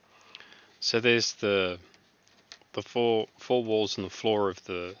 So there's the four walls and the floor of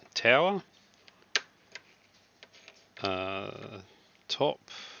the tower. Top.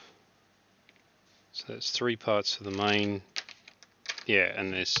 So that's 3 parts of the main. Yeah,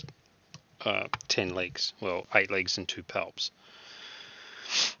 and there's 10 legs. Well, 8 legs and 2 palps.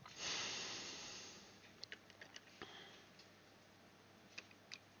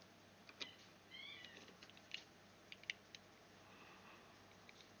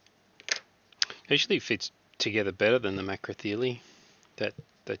 Actually fits together better than the Macrothele. That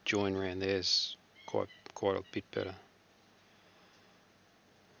join around there's quite a bit better.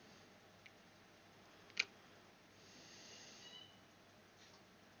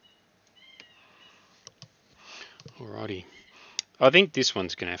 Alrighty. I think this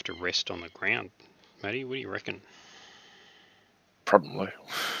one's going to have to rest on the ground. Matty, what do you reckon? Probably.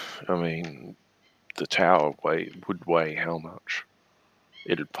 I mean, the tower would weigh how much?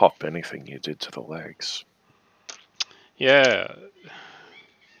 It'd pop anything you did to the legs. Yeah.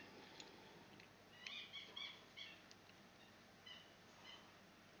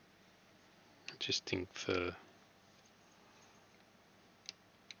 I just think for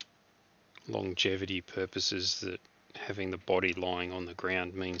longevity purposes that having the body lying on the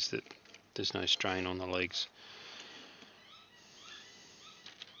ground means that there's no strain on the legs.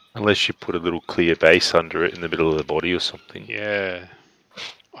 Unless you put a little clear base under it in the middle of the body or something. Yeah.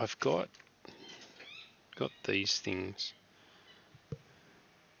 I've got these things.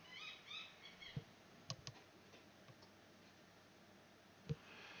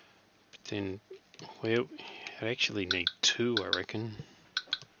 But then I actually need 2, I reckon.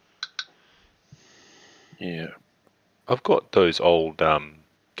 Yeah. I've got those old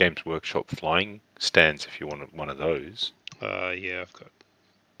Games Workshop flying stands if you want one of those. Yeah, I've got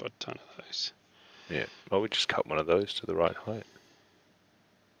a ton of those. Yeah, well, we just cut one of those to the right height.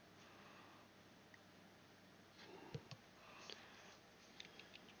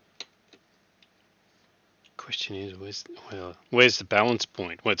 Question is, where's the balance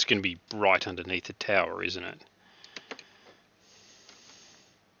point? Well, it's going to be right underneath the tower, isn't it?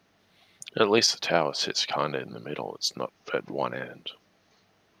 At least the tower sits kind of in the middle. It's not at one end.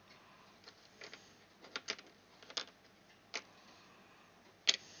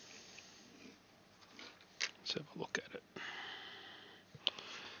 Let's have a look at it.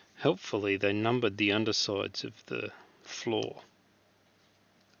 Helpfully, they numbered the undersides of the floor.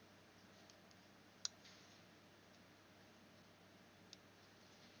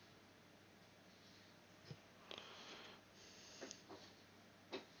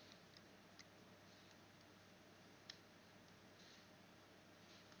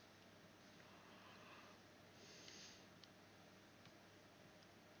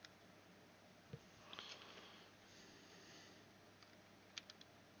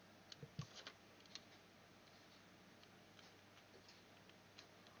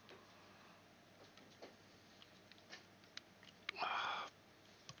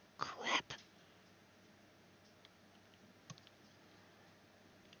 Crap.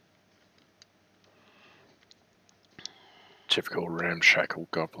 Typical ramshackle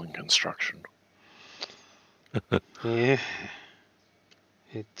goblin construction. Yeah.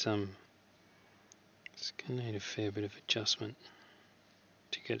 It's going to need a fair bit of adjustment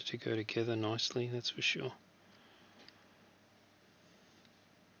to get it to go together nicely, that's for sure.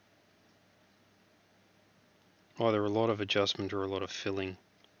 Either a lot of adjustment or a lot of filling,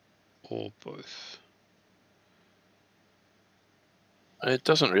 or both. It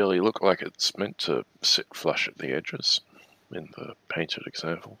doesn't really look like it's meant to sit flush at the edges in the painted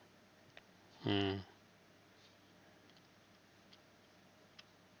example.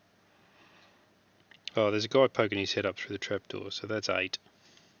 Oh, there's a guy poking his head up through the trapdoor, so that's 8.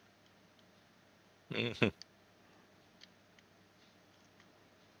 It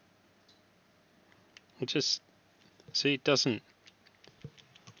just, see, it doesn't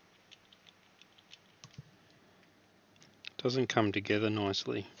come together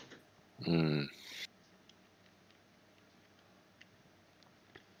nicely. Hmm.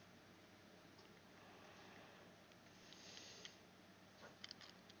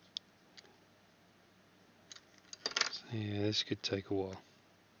 So, yeah, this could take a while.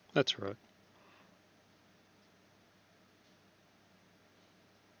 That's right.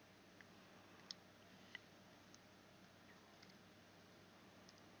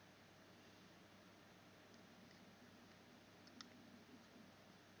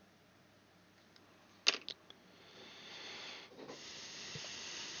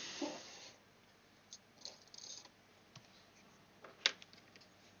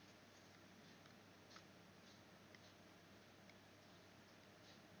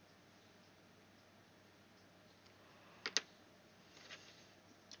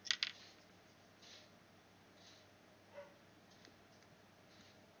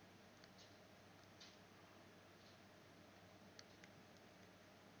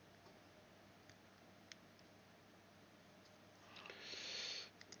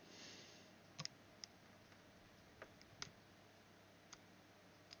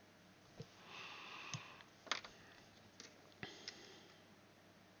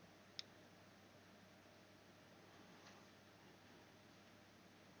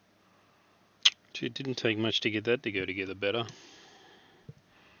 It didn't take much to get that to go together better.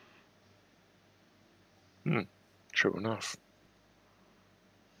 True enough.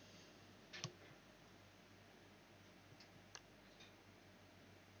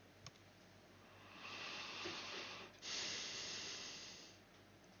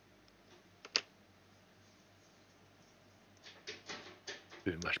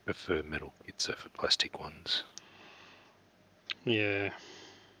 Do much prefer metal kits over plastic ones. Yeah.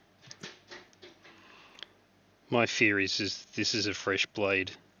 My fear is this is a fresh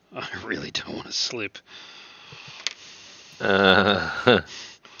blade. I really don't want to slip. Oh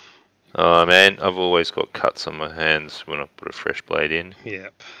man, I've always got cuts on my hands when I put a fresh blade in.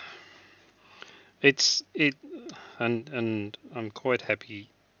 Yep. And I'm quite happy,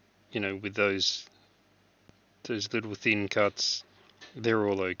 with those little thin cuts. They're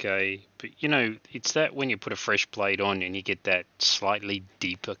all okay, but it's that when you put a fresh blade on and you get that slightly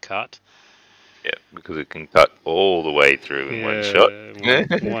deeper cut. Yeah, because it can cut all the way through in one shot.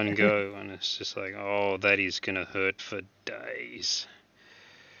 one go, and it's just like, oh, that is gonna hurt for days.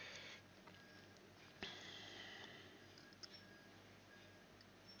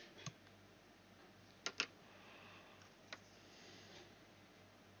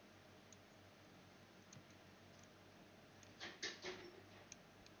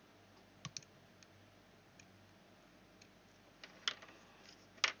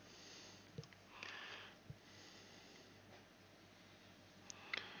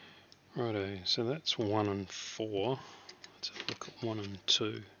 Righto, so that's 1 and 4. Let's have a look at 1 and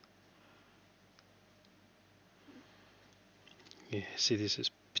 2. Yeah, see, this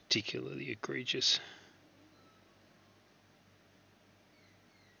is particularly egregious.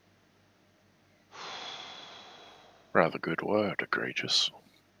 Rather good word, egregious.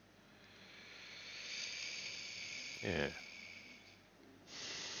 Yeah.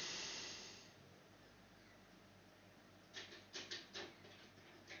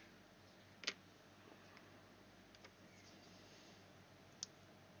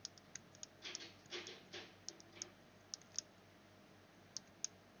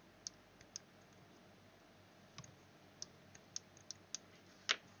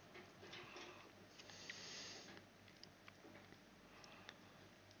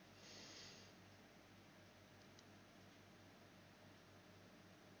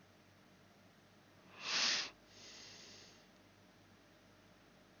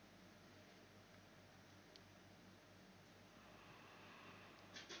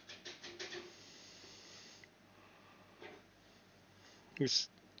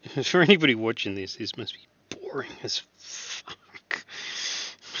 For anybody watching this must be boring as fuck.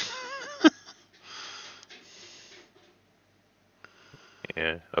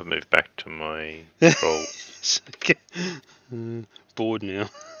 Yeah, I've moved back to my roles. Bored now.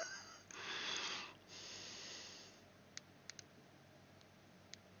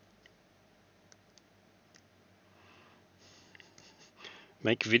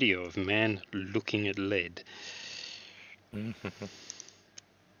 Make video of man looking at lead.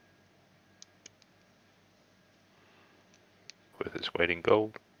 Worth its weight in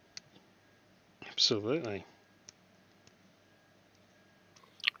gold. Absolutely.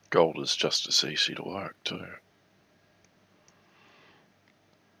 Gold is just as easy to work too.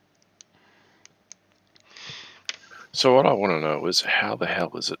 So what I want to know is how the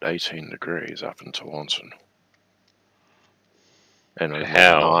hell is it 18 degrees up in Tawantin? And only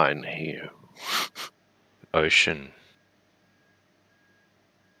How? 9 here. Ocean.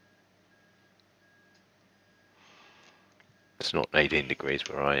 It's not 18 degrees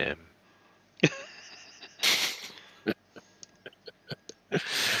where I am.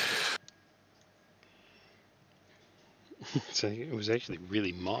 So it was actually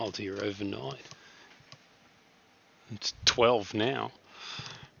really mild here overnight. It's 12 now.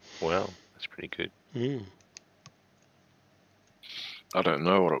 Well, that's pretty good. I don't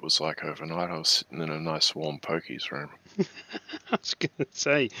know what it was like overnight. I was sitting in a nice warm pokies room. I was going to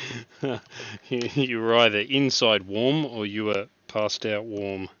say, you were either inside warm or you were passed out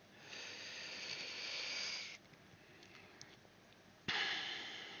warm.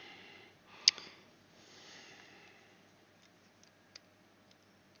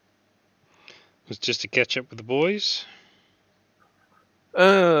 It was just to catch up with the boys?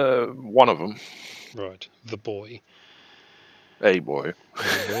 One of them. Right, the boy. A boy.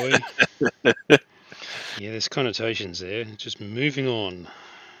 The boy. Yeah, there's connotations there. Just moving on.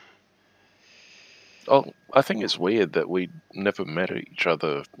 Oh, I think it's weird that we never met each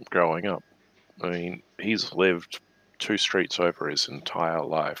other growing up. I mean, he's lived 2 streets over his entire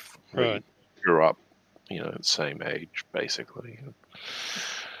life. Right. We grew up, the same age, basically.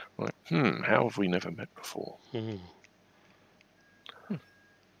 Like, how have we never met before?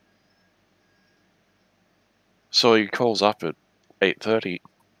 So he calls up at 8:30.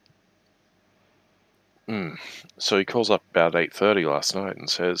 So he calls up about 8:30 last night and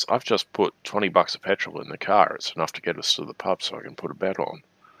says, "I've just put $20 of petrol in the car. It's enough to get us to the pub so I can put a bet on.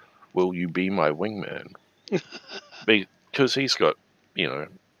 Will you be my wingman?" Because he's got,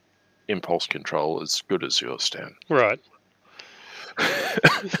 impulse control as good as yours, Stan. Right.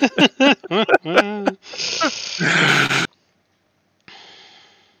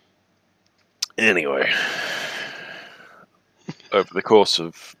 Anyway, over the course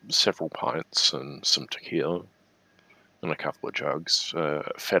of several pints and some tequila and a couple of jugs,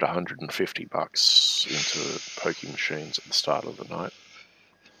 fed $150 into pokie machines at the start of the night.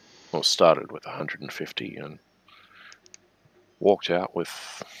 Well, started with 150 and walked out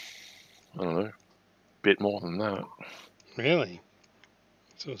with, I don't know, a bit more than that. Really?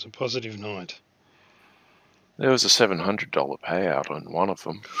 So it's a positive night. There was a $700 payout on one of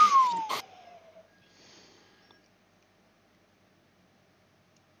them.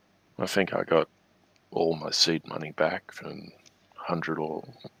 I think I got all my seed money back and 100 or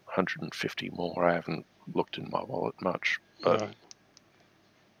 150 more. I haven't looked in my wallet much, but Right.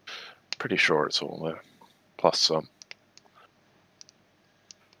 pretty sure it's all there, plus some.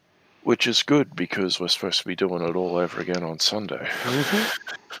 Which is good because we're supposed to be doing it all over again on Sunday.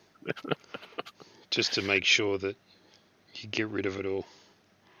 Just to make sure that you get rid of it all.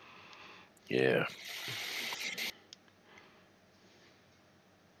 Yeah.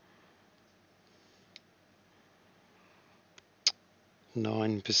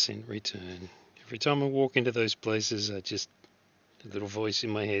 %9 return. Every time I walk into those places, a little voice in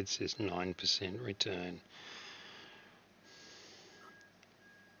my head says 9% return.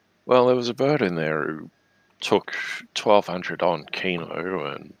 Well, there was a bird in there who took 1,200 on Keno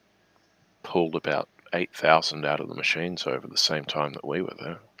and pulled about 8,000 out of the machines over the same time that we were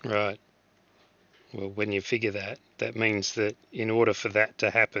there. Right. Well, when you figure that, that means that in order for that to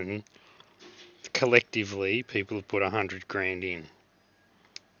happen, collectively, people have put 100 grand in.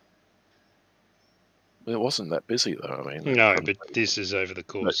 It wasn't that busy though. I mean, No, but this is over the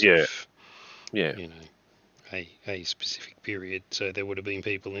course of, yeah. you know, a specific period. So there would have been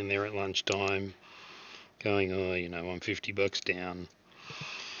people in there at lunchtime going, oh, you know, I'm $50 down.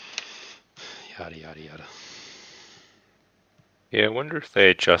 Yada, yada, yada. Yeah, I wonder if they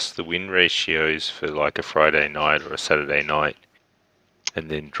adjust the win ratios for like a Friday night or a Saturday night and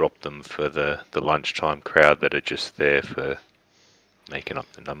then drop them for the lunchtime crowd that are just there for making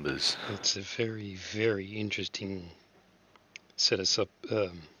up the numbers. It's a very, very interesting set us up.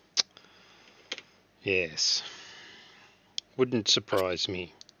 Yes. Wouldn't surprise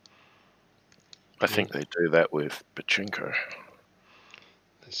me. I think they do that with pachinko.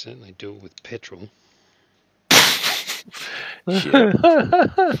 They certainly do it with petrol. Yeah.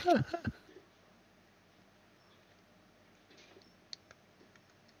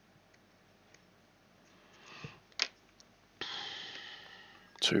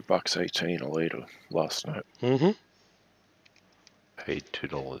 $2.18 a litre last night. Mm-hmm. Paid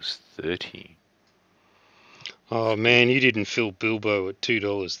 $2.30. Oh man, you didn't fill Bilbo at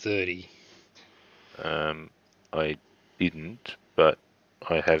 $2.30. I didn't, but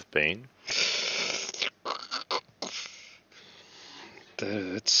I have been. That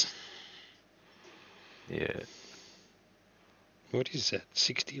hurts. Yeah. What is that?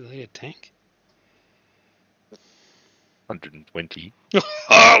 60-litre tank? 120.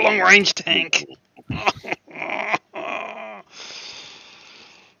 Oh, long range tank.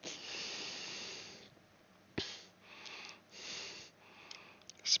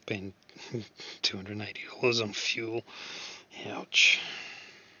 Spend $280 on fuel. Ouch.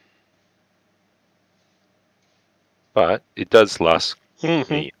 But it does last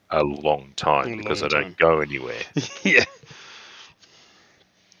Mm-hmm. me a long time because I don't go anywhere. Yeah.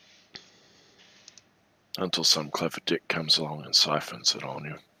 Until some clever dick comes along and siphons it on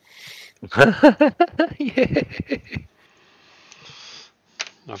you. Yeah.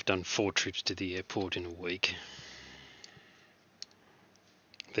 I've done 4 trips to the airport in a week.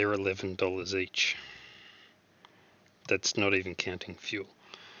 They're $11 each. That's not even counting fuel.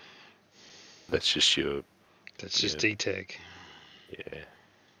 That's just your... That's just E-tag. Yeah.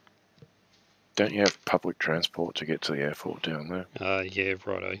 Don't you have public transport to get to the airport down there? Yeah,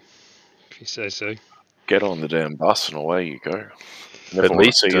 righto. If you say so. Get on the damn bus and away you go. Never At want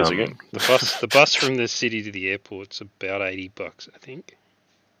least, to see us again. The bus from the city to the airport's about $80, I think.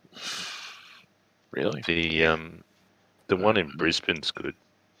 Really? The one in Brisbane's good.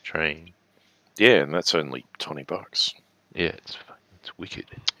 Train. Yeah, and that's only $20. Yeah, it's wicked.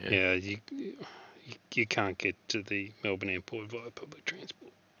 Yeah, you can't get to the Melbourne airport via public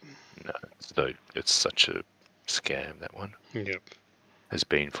transport. No, it's such a scam, that one. Yep. Has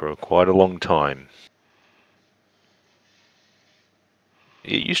been for quite a long time.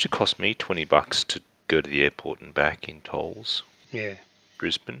 It used to cost me $20 to go to the airport and back in tolls. Yeah.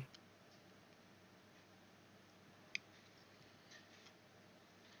 Brisbane.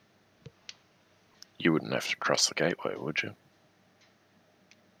 You wouldn't have to cross the gateway, would you?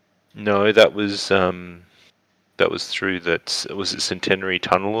 No, that was through that. Was it Centenary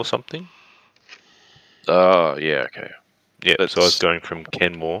Tunnel or something? Oh, yeah, okay. Yeah, so I was going from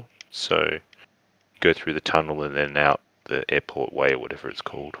Kenmore, so go through the tunnel and then out the airport way or whatever it's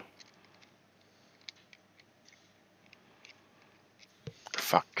called.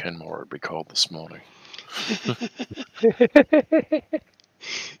 Fuck, Kenmore would be cold this morning.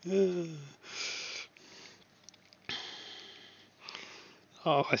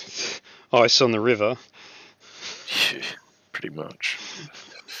 Oh, ice on the river. Yeah, pretty much.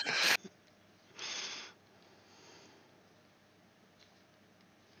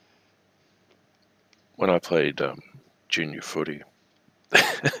 When I played junior footy,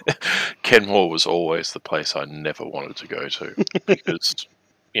 Kenmore was always the place I never wanted to go to because,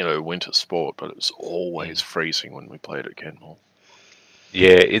 winter sport, but it was always freezing when we played at Kenmore.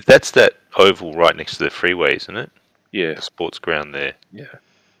 Yeah, that's that oval right next to the freeway, isn't it? Yeah. The sports ground there. Yeah.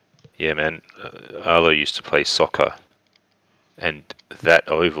 Yeah, man. Arlo used to play soccer, and that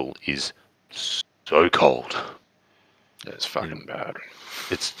oval is so cold. It's fucking bad.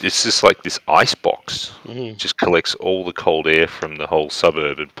 It's just like this ice box. Mm. Just collects all the cold air from the whole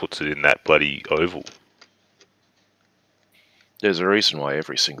suburb and puts it in that bloody oval. There's a reason why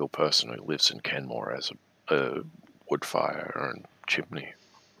every single person who lives in Kenmore has a wood fire and chimney.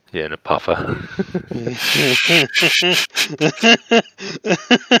 Yeah, and a puffer.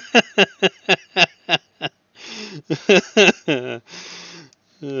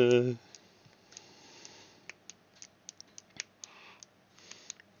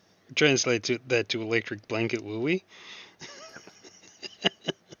 Translate that to electric blanket, will we?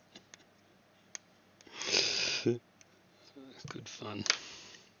 Good fun.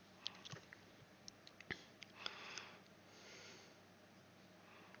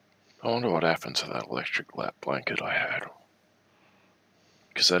 I wonder what happened to that electric lap blanket I had.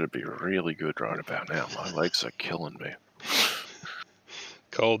 Because that'd be really good right about now. My legs are killing me.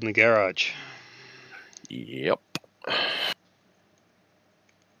 Cold in the garage. Yep.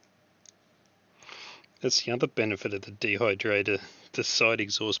 That's the other benefit of the dehydrator. The side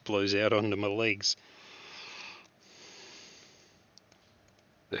exhaust blows out onto my legs.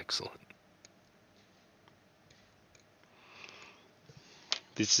 Excellent.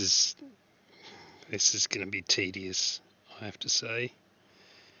 This is going to be tedious, I have to say.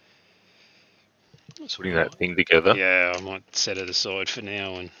 Putting that thing together. Yeah, I might set it aside for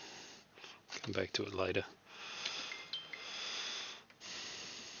now and come back to it later.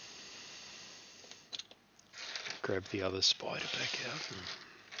 Grab the other spider back out.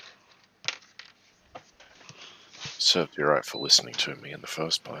 Served you right for listening to me in the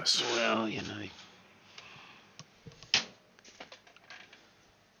first place. Well, you know.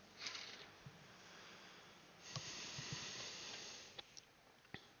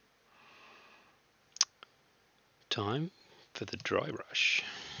 Time for the dry rush.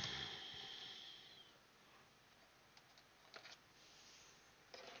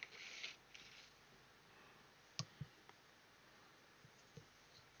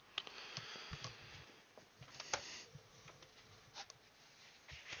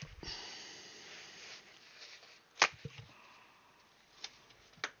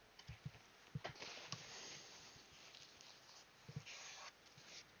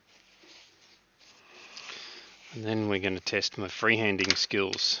 And then we're going to test my freehanding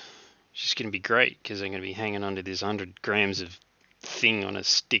skills. Which is going to be great because I'm going to be hanging onto this 100 grams of thing on a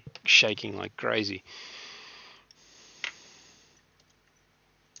stick, shaking like crazy.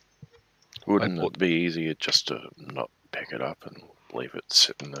 Wouldn't it be easier just to not pick it up and leave it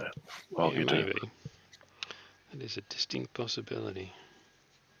sitting there while you maybe. do? That is a distinct possibility.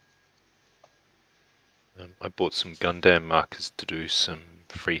 I bought some Gundam markers to do some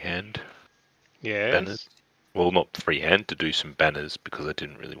freehand banners. Well, not freehand, to do some banners because I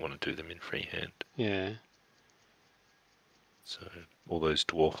didn't really want to do them in freehand. Yeah. So all those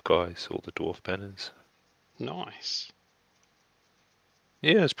dwarf guys, all the dwarf banners. Nice.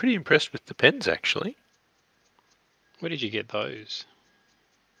 Yeah, I was pretty impressed with the pens actually. Where did you get those?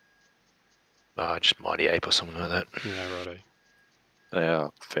 Just Mighty Ape or something like that. Yeah, righto. They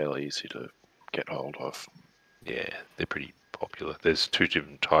are fairly easy to get hold of. Yeah, they're pretty popular. There's two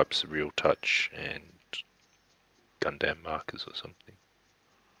different types, Real Touch and Gundam markers or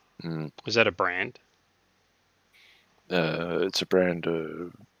something. Was that a brand? It's a brand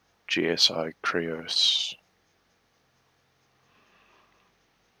of GSI Krios.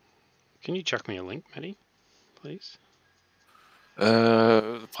 Can you chuck me a link, Matty, please?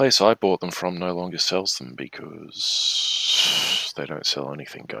 The place I bought them from no longer sells them because they don't sell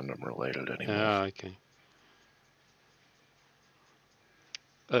anything Gundam related anymore. Ah, okay.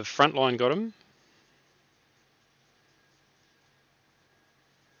 Frontline got them?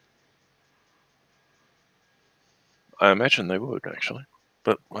 I imagine they would, actually.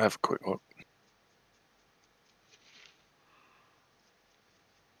 But we'll have a quick look.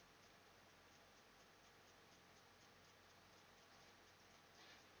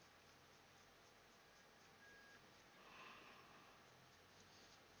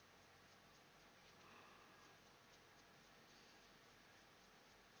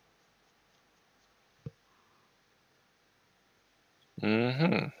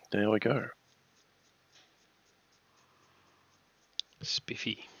 There we go.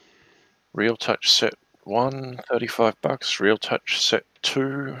 Spiffy. Real Touch set 1, $35. Real Touch set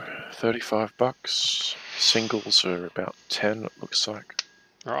 2, $35. Singles are about 10, it looks like.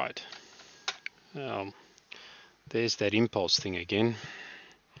 Right. There's that impulse thing again.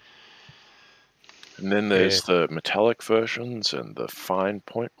 And then there's the metallic versions and the fine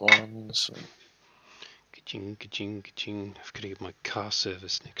point ones. And Ka-ching, ka-ching, ka-ching. I've got to get my car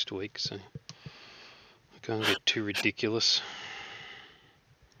serviced next week, so I can't get too ridiculous.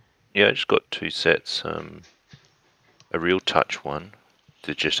 Yeah, I just got 2 sets. A real touch one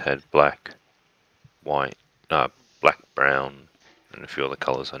that just had black, white, black, brown, and a few other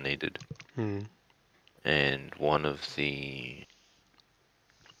colours I needed. And one of the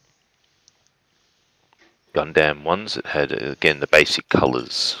Gundam ones that had, again, the basic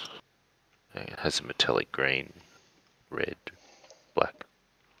colours. It has a metallic green, red, black.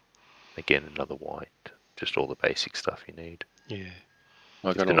 Again, another white. Just all the basic stuff you need. Yeah.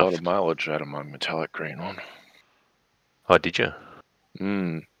 I got a lot of mileage out of my metallic green one. Oh, did you?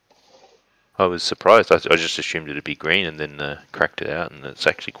 Mm. I was surprised. I just assumed it'd be green, and then cracked it out, and it's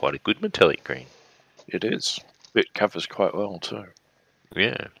actually quite a good metallic green. It is. It covers quite well too.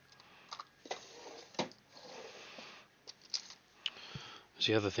 Yeah.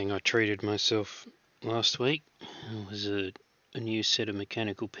 The other thing I treated myself last week was a new set of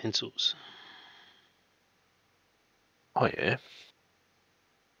mechanical pencils. Oh, yeah.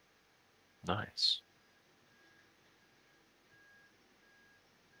 Nice.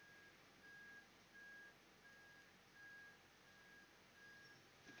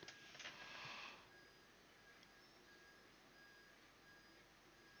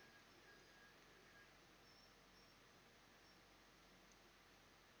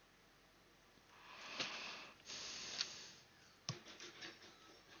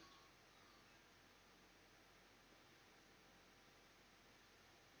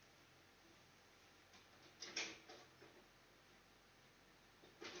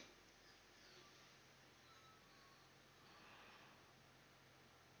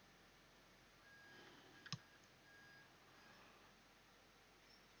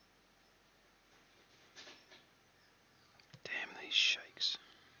 Damn these shakes.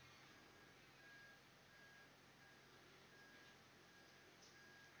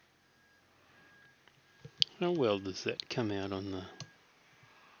 How well does that come out on the... It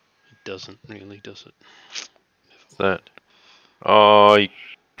doesn't really, does it? That. Oh, you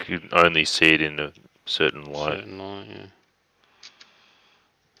can only see it in a certain light. Certain light, yeah.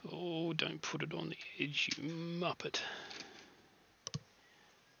 Oh, don't put it on the edge, you muppet.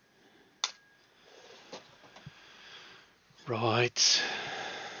 Right.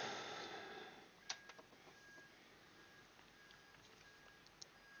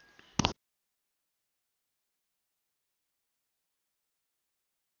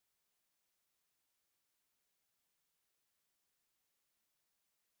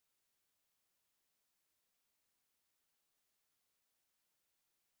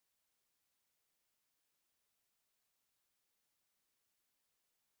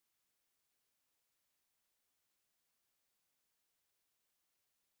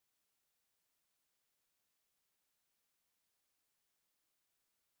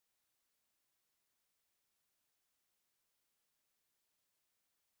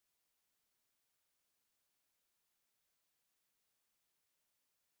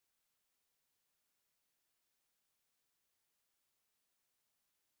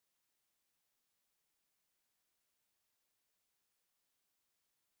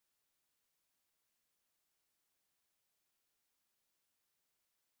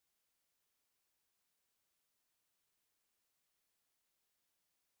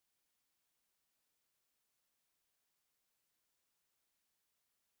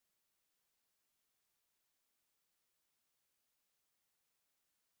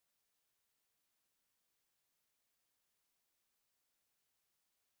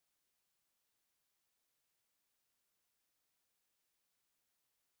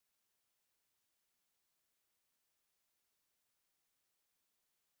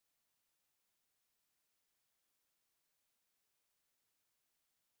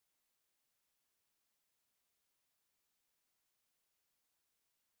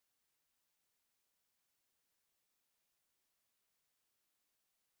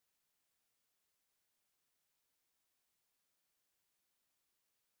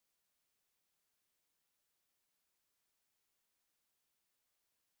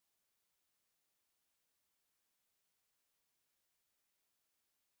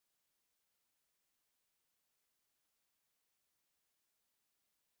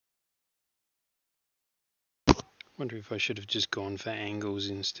 Wonder if I should have just gone for angles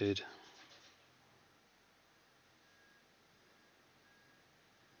instead.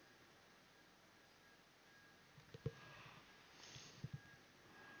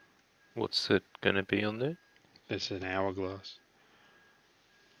 What's it going to be on there? That's an hourglass.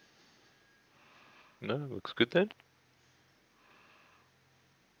 No, looks good then.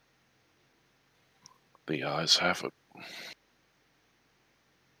 The eyes have it.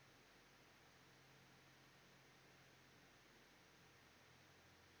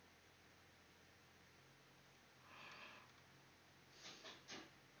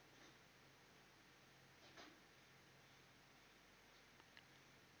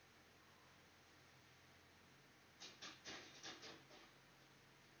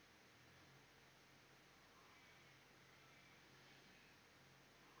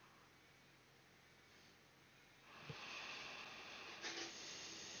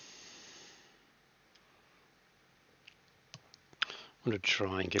 I want to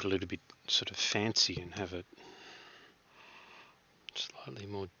try and get a little bit sort of fancy and have it slightly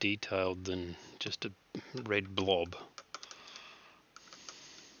more detailed than just a red blob.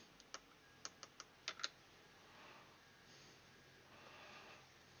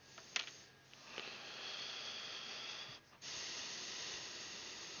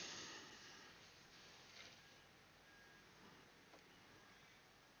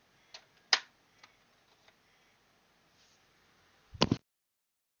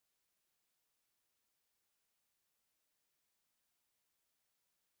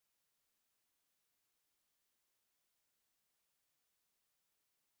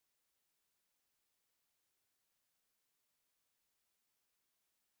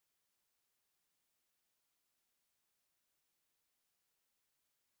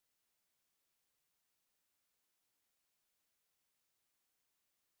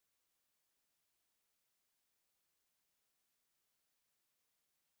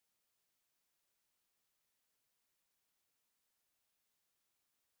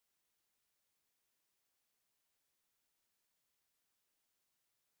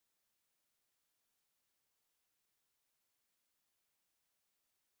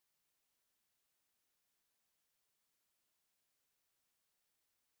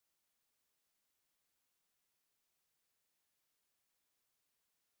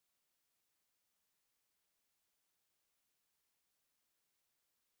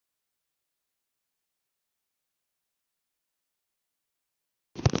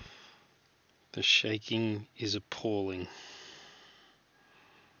 The shaking is appalling.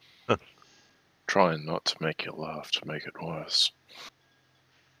 Trying not to make you laugh to make it worse.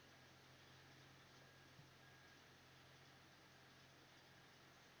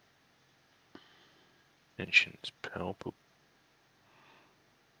 Tension's palpable.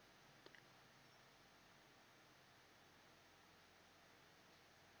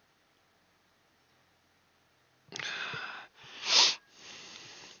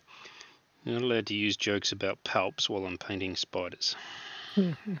 You're not allowed to use jokes about palps while I'm painting spiders.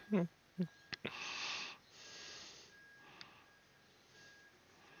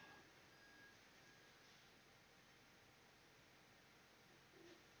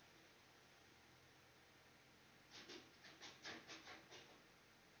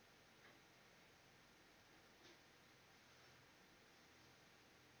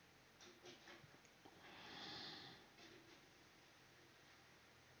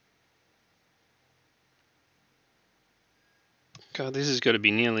 God, this has got to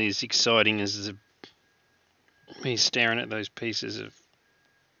be nearly as exciting as me staring at those pieces of...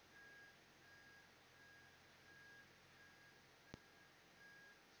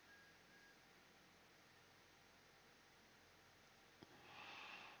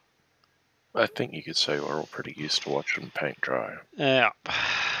 I think you could say we're all pretty used to watching paint dry. Yeah.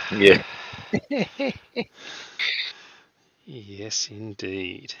 Yes,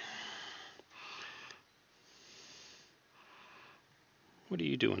 indeed. What do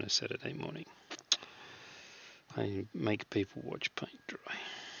you do on a Saturday morning? I make people watch paint dry.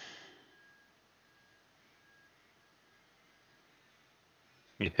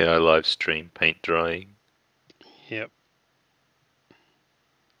 Yeah, I live stream paint drying. Yep.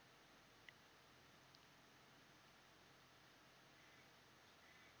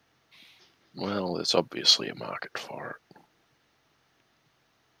 Well, there's obviously a market for it.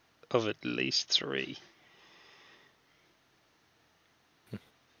 Of at least 3.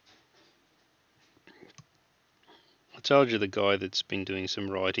 I told you the guy that's been doing some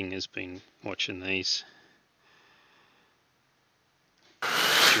writing has been watching these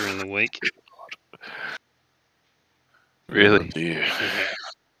during the week. Really? Oh dear. Yeah.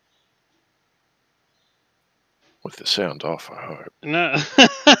 With the sound off, I hope. No.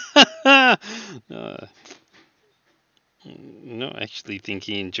 No, I actually think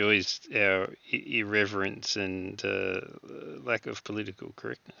he enjoys our irreverence and lack of political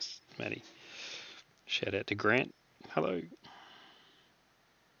correctness, Matty. Shout out to Grant. Hello.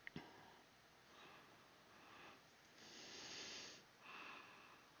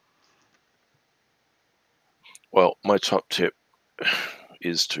 Well, my top tip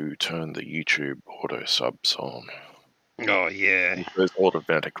is to turn the YouTube auto subs on. Oh, yeah. Those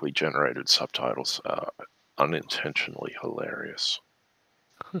automatically generated subtitles are unintentionally hilarious.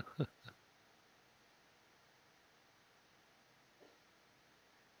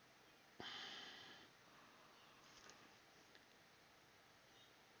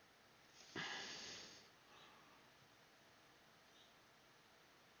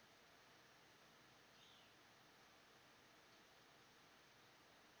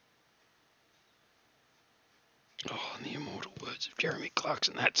 Oh, the immortal words of Jeremy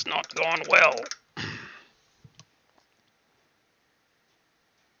Clarkson. That's not gone well.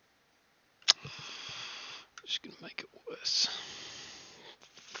 Just gonna make it worse.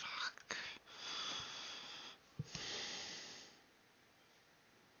 Fuck.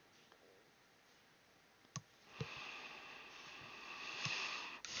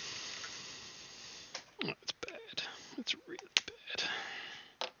 Oh, it's bad. It's really bad.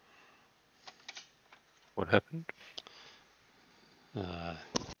 What happened?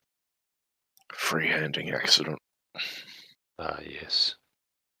 Freehanding accident. Ah, yes.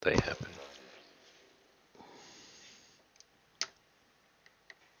 They happen.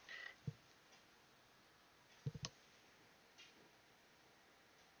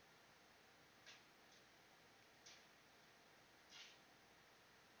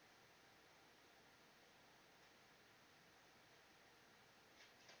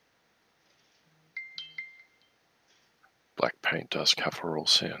 Black paint does cover all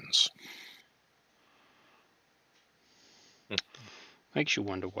sins. Makes you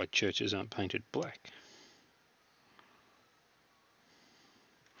wonder why churches aren't painted black.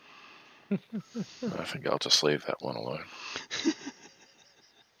 I think I'll just leave that one alone.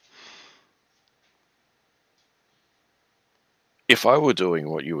 If I were doing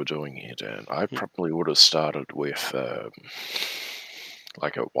what you were doing here, Dan, I probably would have started with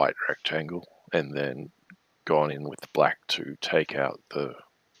like a white rectangle and then gone in with black to take out the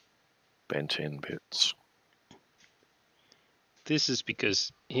bent-in bits. This is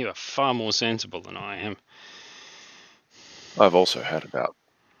because you are far more sensible than I am. I've also had about,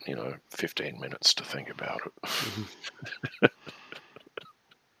 15 minutes to think about it.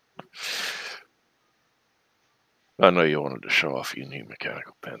 I know you wanted to show off your new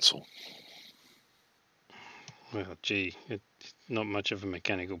mechanical pencil. Well, gee, it's not much of a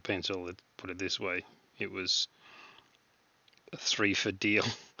mechanical pencil, let's put it this way. It was a 3 for deal.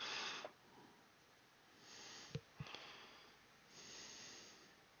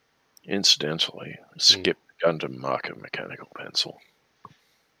 Incidentally, skip the Gundam marker mechanical pencil.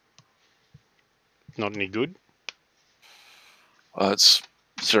 Not any good? It's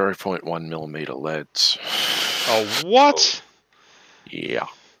 0.1 millimeter leads. Oh, what? Yeah.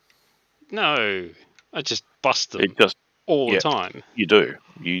 No, I just bust them It just all the time. You do.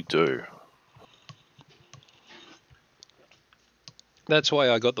 That's why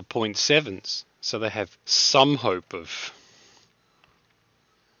I got the 0.7s, so they have some hope of...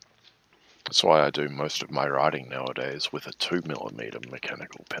 That's why I do most of my writing nowadays with a 2mm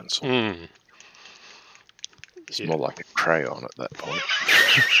mechanical pencil. It's more like a crayon at that point.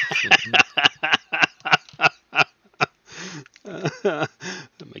 A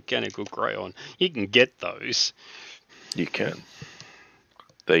mechanical crayon. You can get those. You can.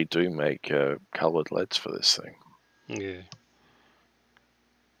 They do make coloured leads for this thing. Yeah.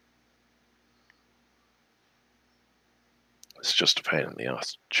 It's just a pain in the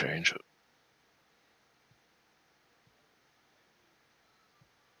ass to change it.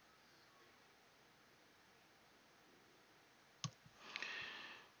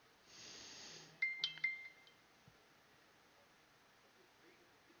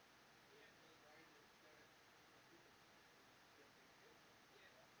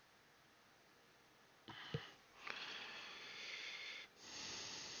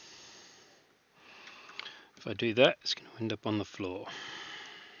 If I do that, it's going to end up on the floor.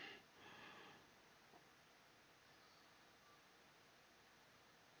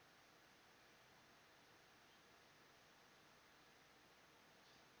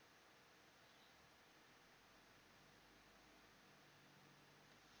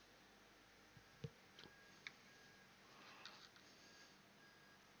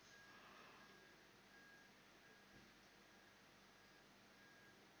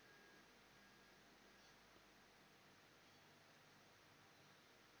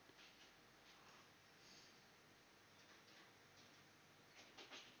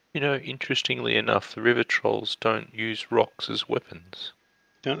 Interestingly enough, the river trolls don't use rocks as weapons.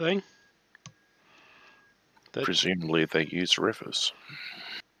 Don't they? Presumably they use rivers.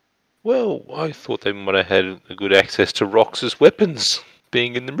 Well, I thought they might have had a good access to rocks as weapons,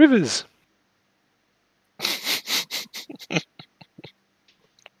 being in the rivers.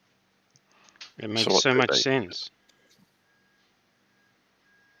 It makes what so do much they- sense.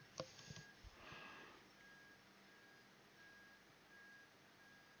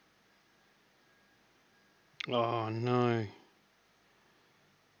 Oh no.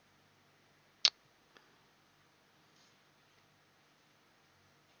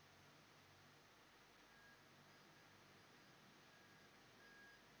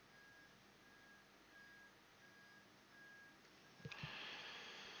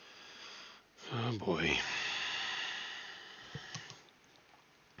 Oh boy.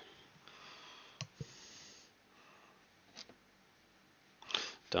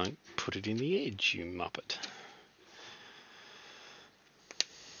 Don't put it in the edge, you muppet.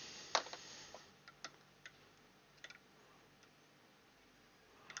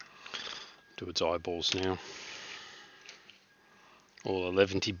 To its eyeballs now. All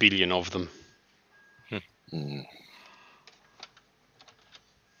 11 billion of them. Mm.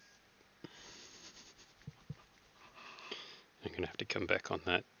 I'm going to have to come back on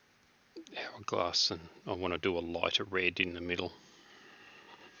that hourglass, and I want to do a lighter red in the middle.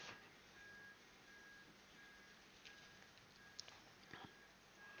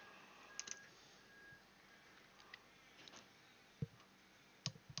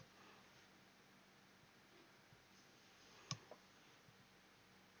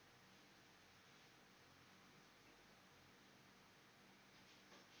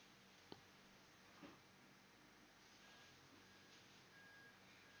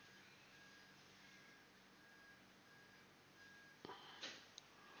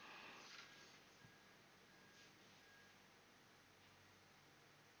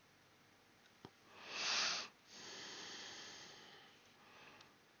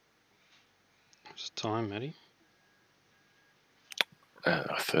 What's the time, Matty?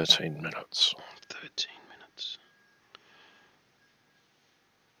 13 minutes. 13 minutes.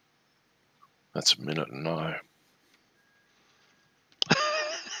 That's a minute and no.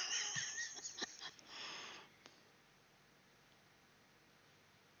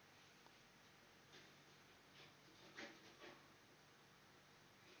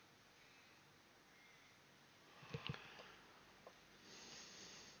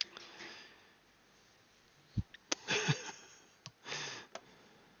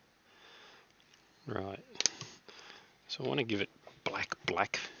 Right. So I want to give it black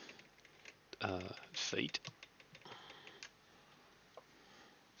feet.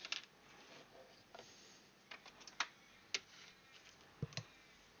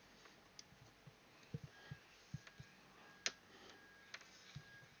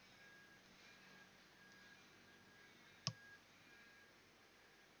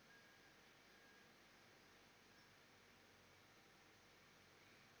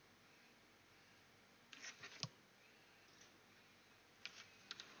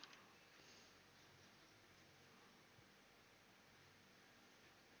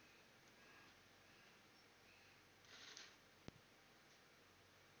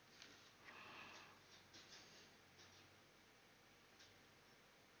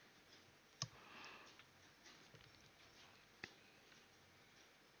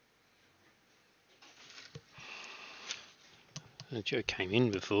 Jo came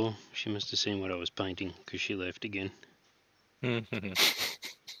in before. She must have seen what I was painting because she left again.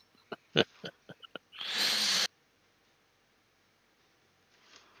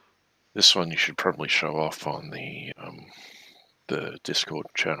 This one you should probably show off on the Discord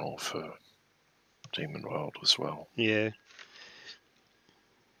channel for Demon World as well. Yeah.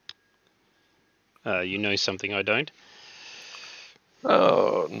 You know something I don't?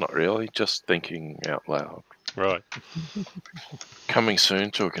 Oh, not really. Just thinking out loud. Right. Coming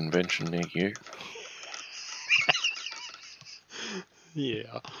soon to a convention near you.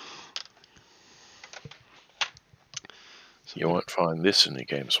 Yeah. You won't find this in the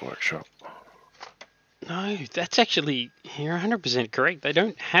Games Workshop. No, that's actually, you're 100% correct. They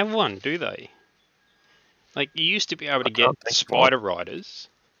don't have one, do they? Like, you used to be able to get can't think of Spider Riders,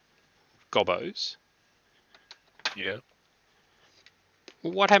 Gobos. Yeah.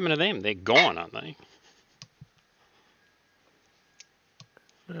 Well, what happened to them? They're gone, aren't they?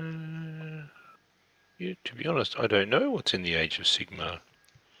 Yeah, to be honest, I don't know what's in the Age of Sigma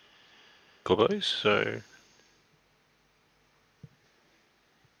Gobos, so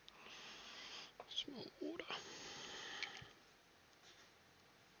Small water.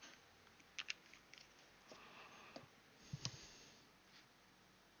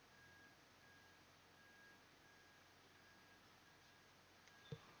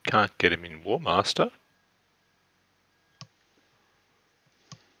 Can't get him in War Master.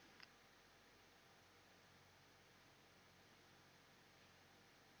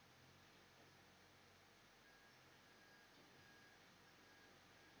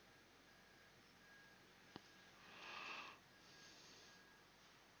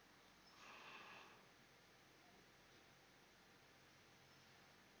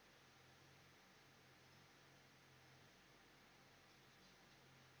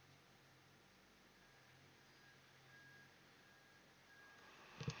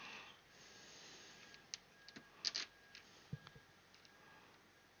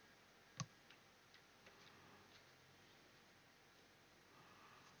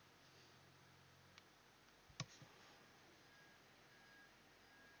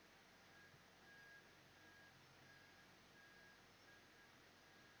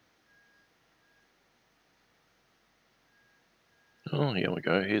 Oh, here we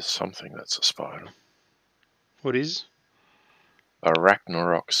go. Here's something that's a spider. What is? A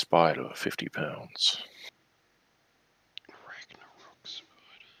Ragnarok spider, 50 pounds. Ragnarok spider.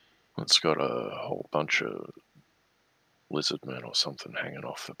 It's got a whole bunch of lizard men or something hanging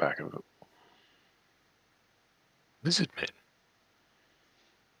off the back of it. Lizard men.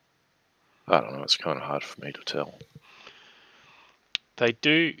 I don't know, it's kind of hard for me to tell. They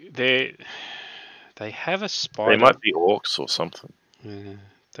do. They have a spider. They might be orcs or something.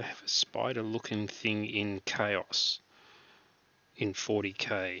 They have a spider-looking thing in Chaos in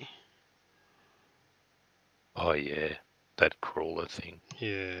 40k. Oh yeah, that crawler thing.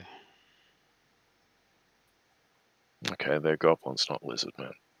 Yeah. Okay, they're goblins, not lizard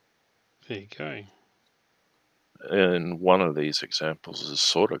men. There you go. And one of these examples has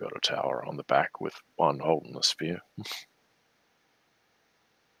sort of got a tower on the back with one holding a spear.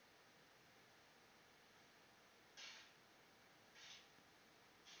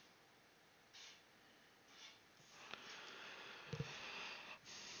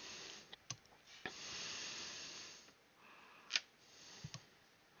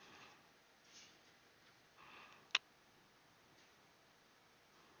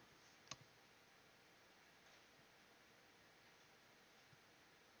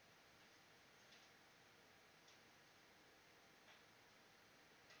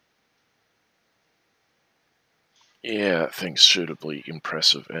 Yeah, that thing's suitably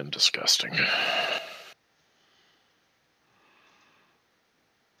impressive and disgusting.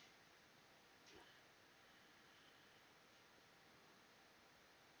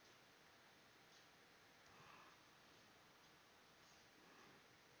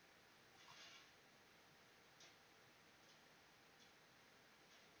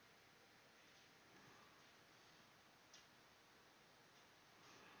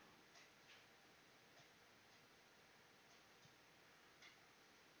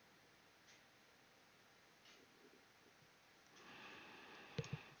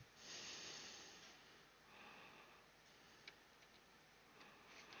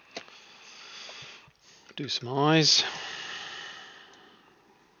 Do some eyes.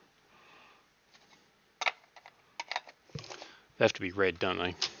 They have to be red, don't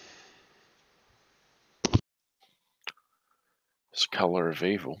they? It's Colour of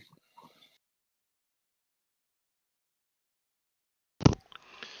Evil.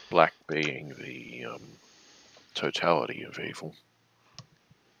 Black being the totality of evil.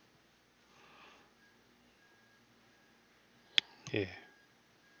 Yeah.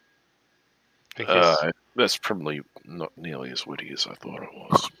 I guess. That's probably not nearly as witty as I thought it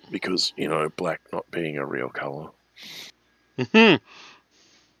was. Because, you know, black not being a real colour. Just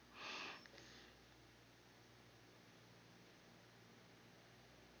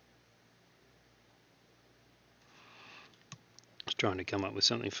trying to come up with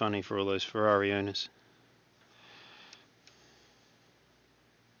something funny for all those Ferrari owners.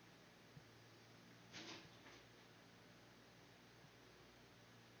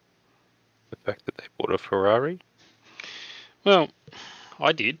 The fact that they bought a Ferrari. Well,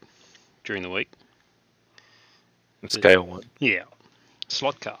 I did during the week. Scale 1. Yeah.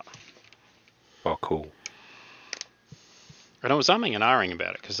 Slot car. Oh, cool. And I was umming and ahhing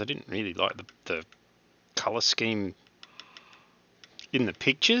about it because I didn't really like the colour scheme in the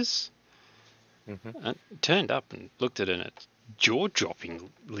pictures. Mm-hmm. I turned up and looked at it and it's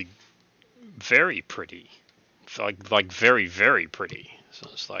jaw-droppingly very pretty. Like very, very pretty. So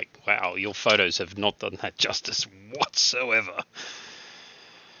it's like, wow, your photos have not done that justice whatsoever.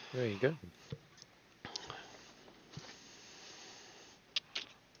 There you go.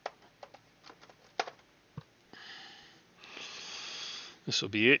 This will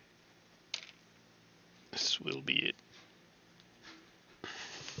be it. This will be it.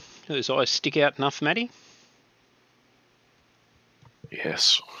 Those eyes stick out enough, Matty?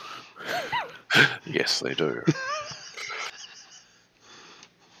 Yes. Yes, they do. I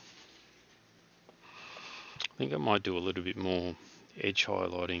think I might do a little bit more edge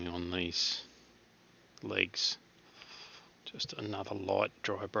highlighting on these legs. Just another light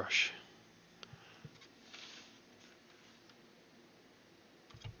dry brush.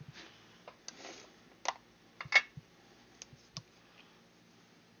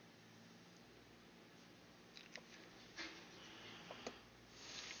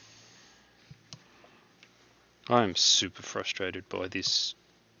 I am super frustrated by this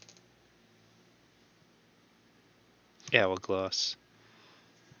hourglass.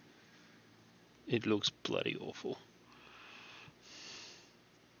 It looks bloody awful.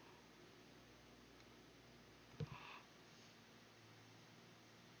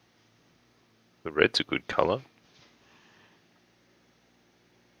 The red's a good colour.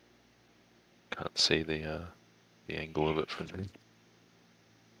 Can't see the angle of it from here.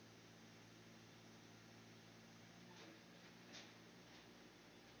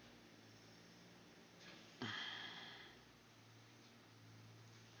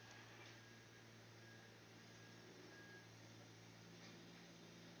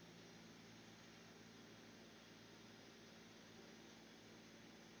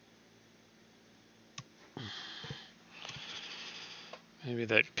 Maybe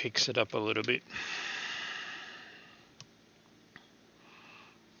that picks it up a little bit.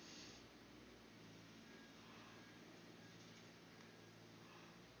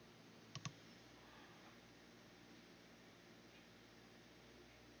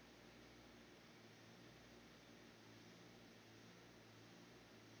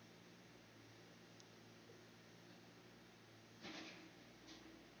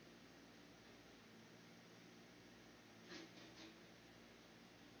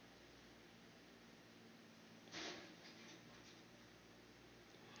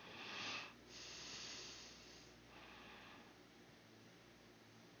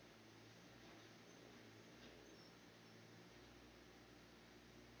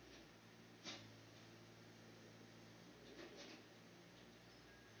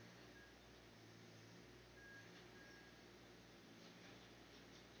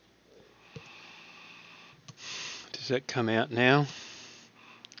 Does that come out now?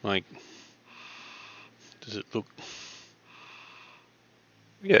 Like, does it look...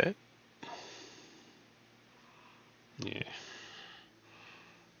 Yeah. Yeah.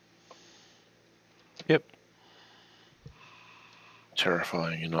 Yep.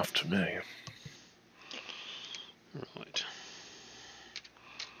 Terrifying enough to me. Right.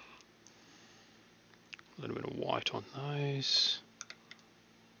 A little bit of white on those.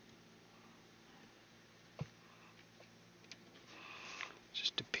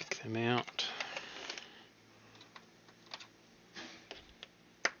 Just to pick them out.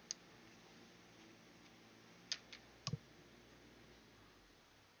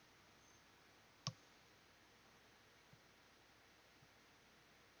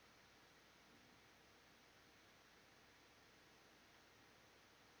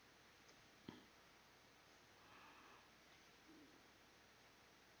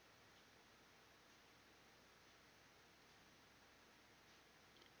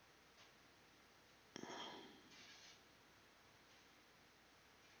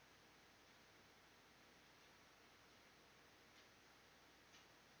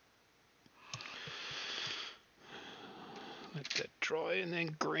 Let that dry and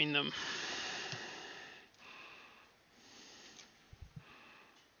then green them.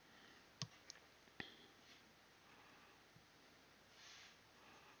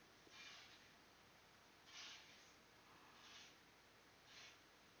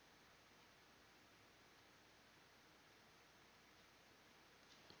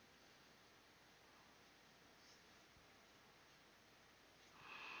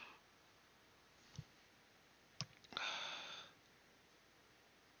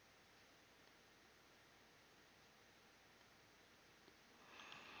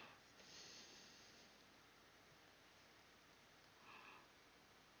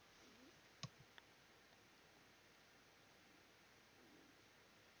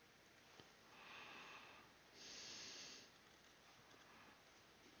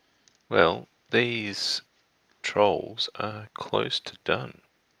 Well, these trolls are close to done.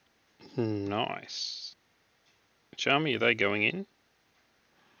 Nice. Charmy, are they going in?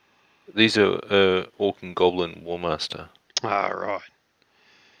 These are Orc and Goblin Warmaster. Ah, right.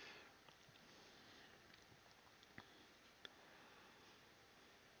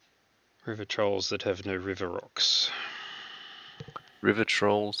 River trolls that have no river rocks. River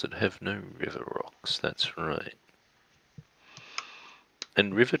trolls that have no river rocks, that's right.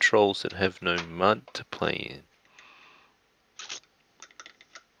 And river trolls that have no mud to play in.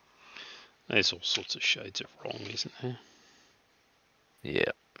 There's all sorts of shades of wrong, isn't there?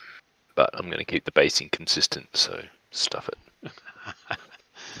 Yeah. But I'm going to keep the basing consistent, so stuff it.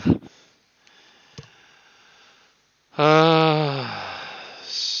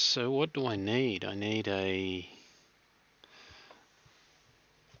 So what do I need? I need a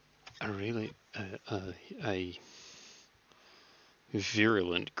really a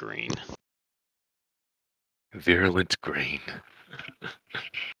virulent green. Virulent green. I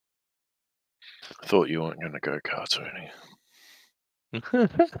thought you weren't going to go cartoony.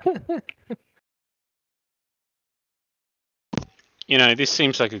 You know, this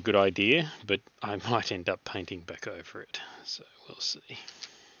seems like a good idea, but I might end up painting back over it. So we'll see.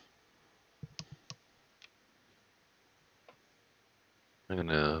 I'm going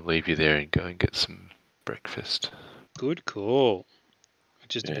to leave you there and go and get some breakfast. Good call.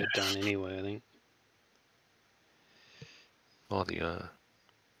 Just Yeah. about done anyway, I think. Oh, the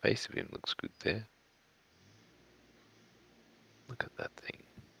base of him looks good there. Look at that thing.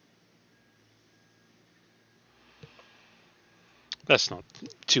 That's not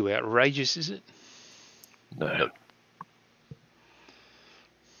too outrageous, is it? No. Nope.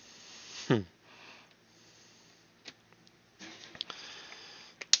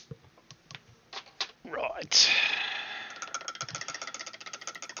 Right.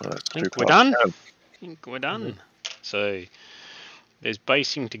 Well, I think we're done. Mm-hmm. So there's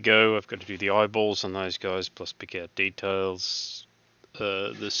basing to go. I've got to do the eyeballs on those guys, plus pick out details.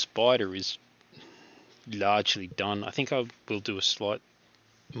 The spider is largely done. I think I will do a slight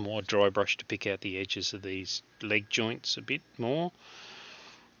more dry brush to pick out the edges of these leg joints a bit more.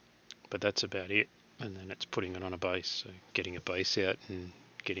 But that's about it. And then it's putting it on a base. So getting a base out and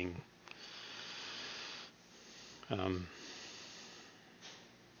getting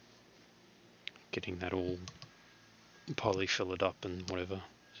getting that all poly filled up and whatever.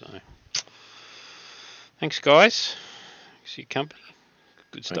 So thanks guys. Thanks for your company.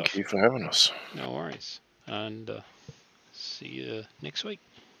 Good stuff. Thank you for having us. No worries. And see you next week.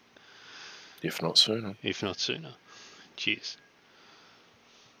 If not sooner. If not sooner. Cheers.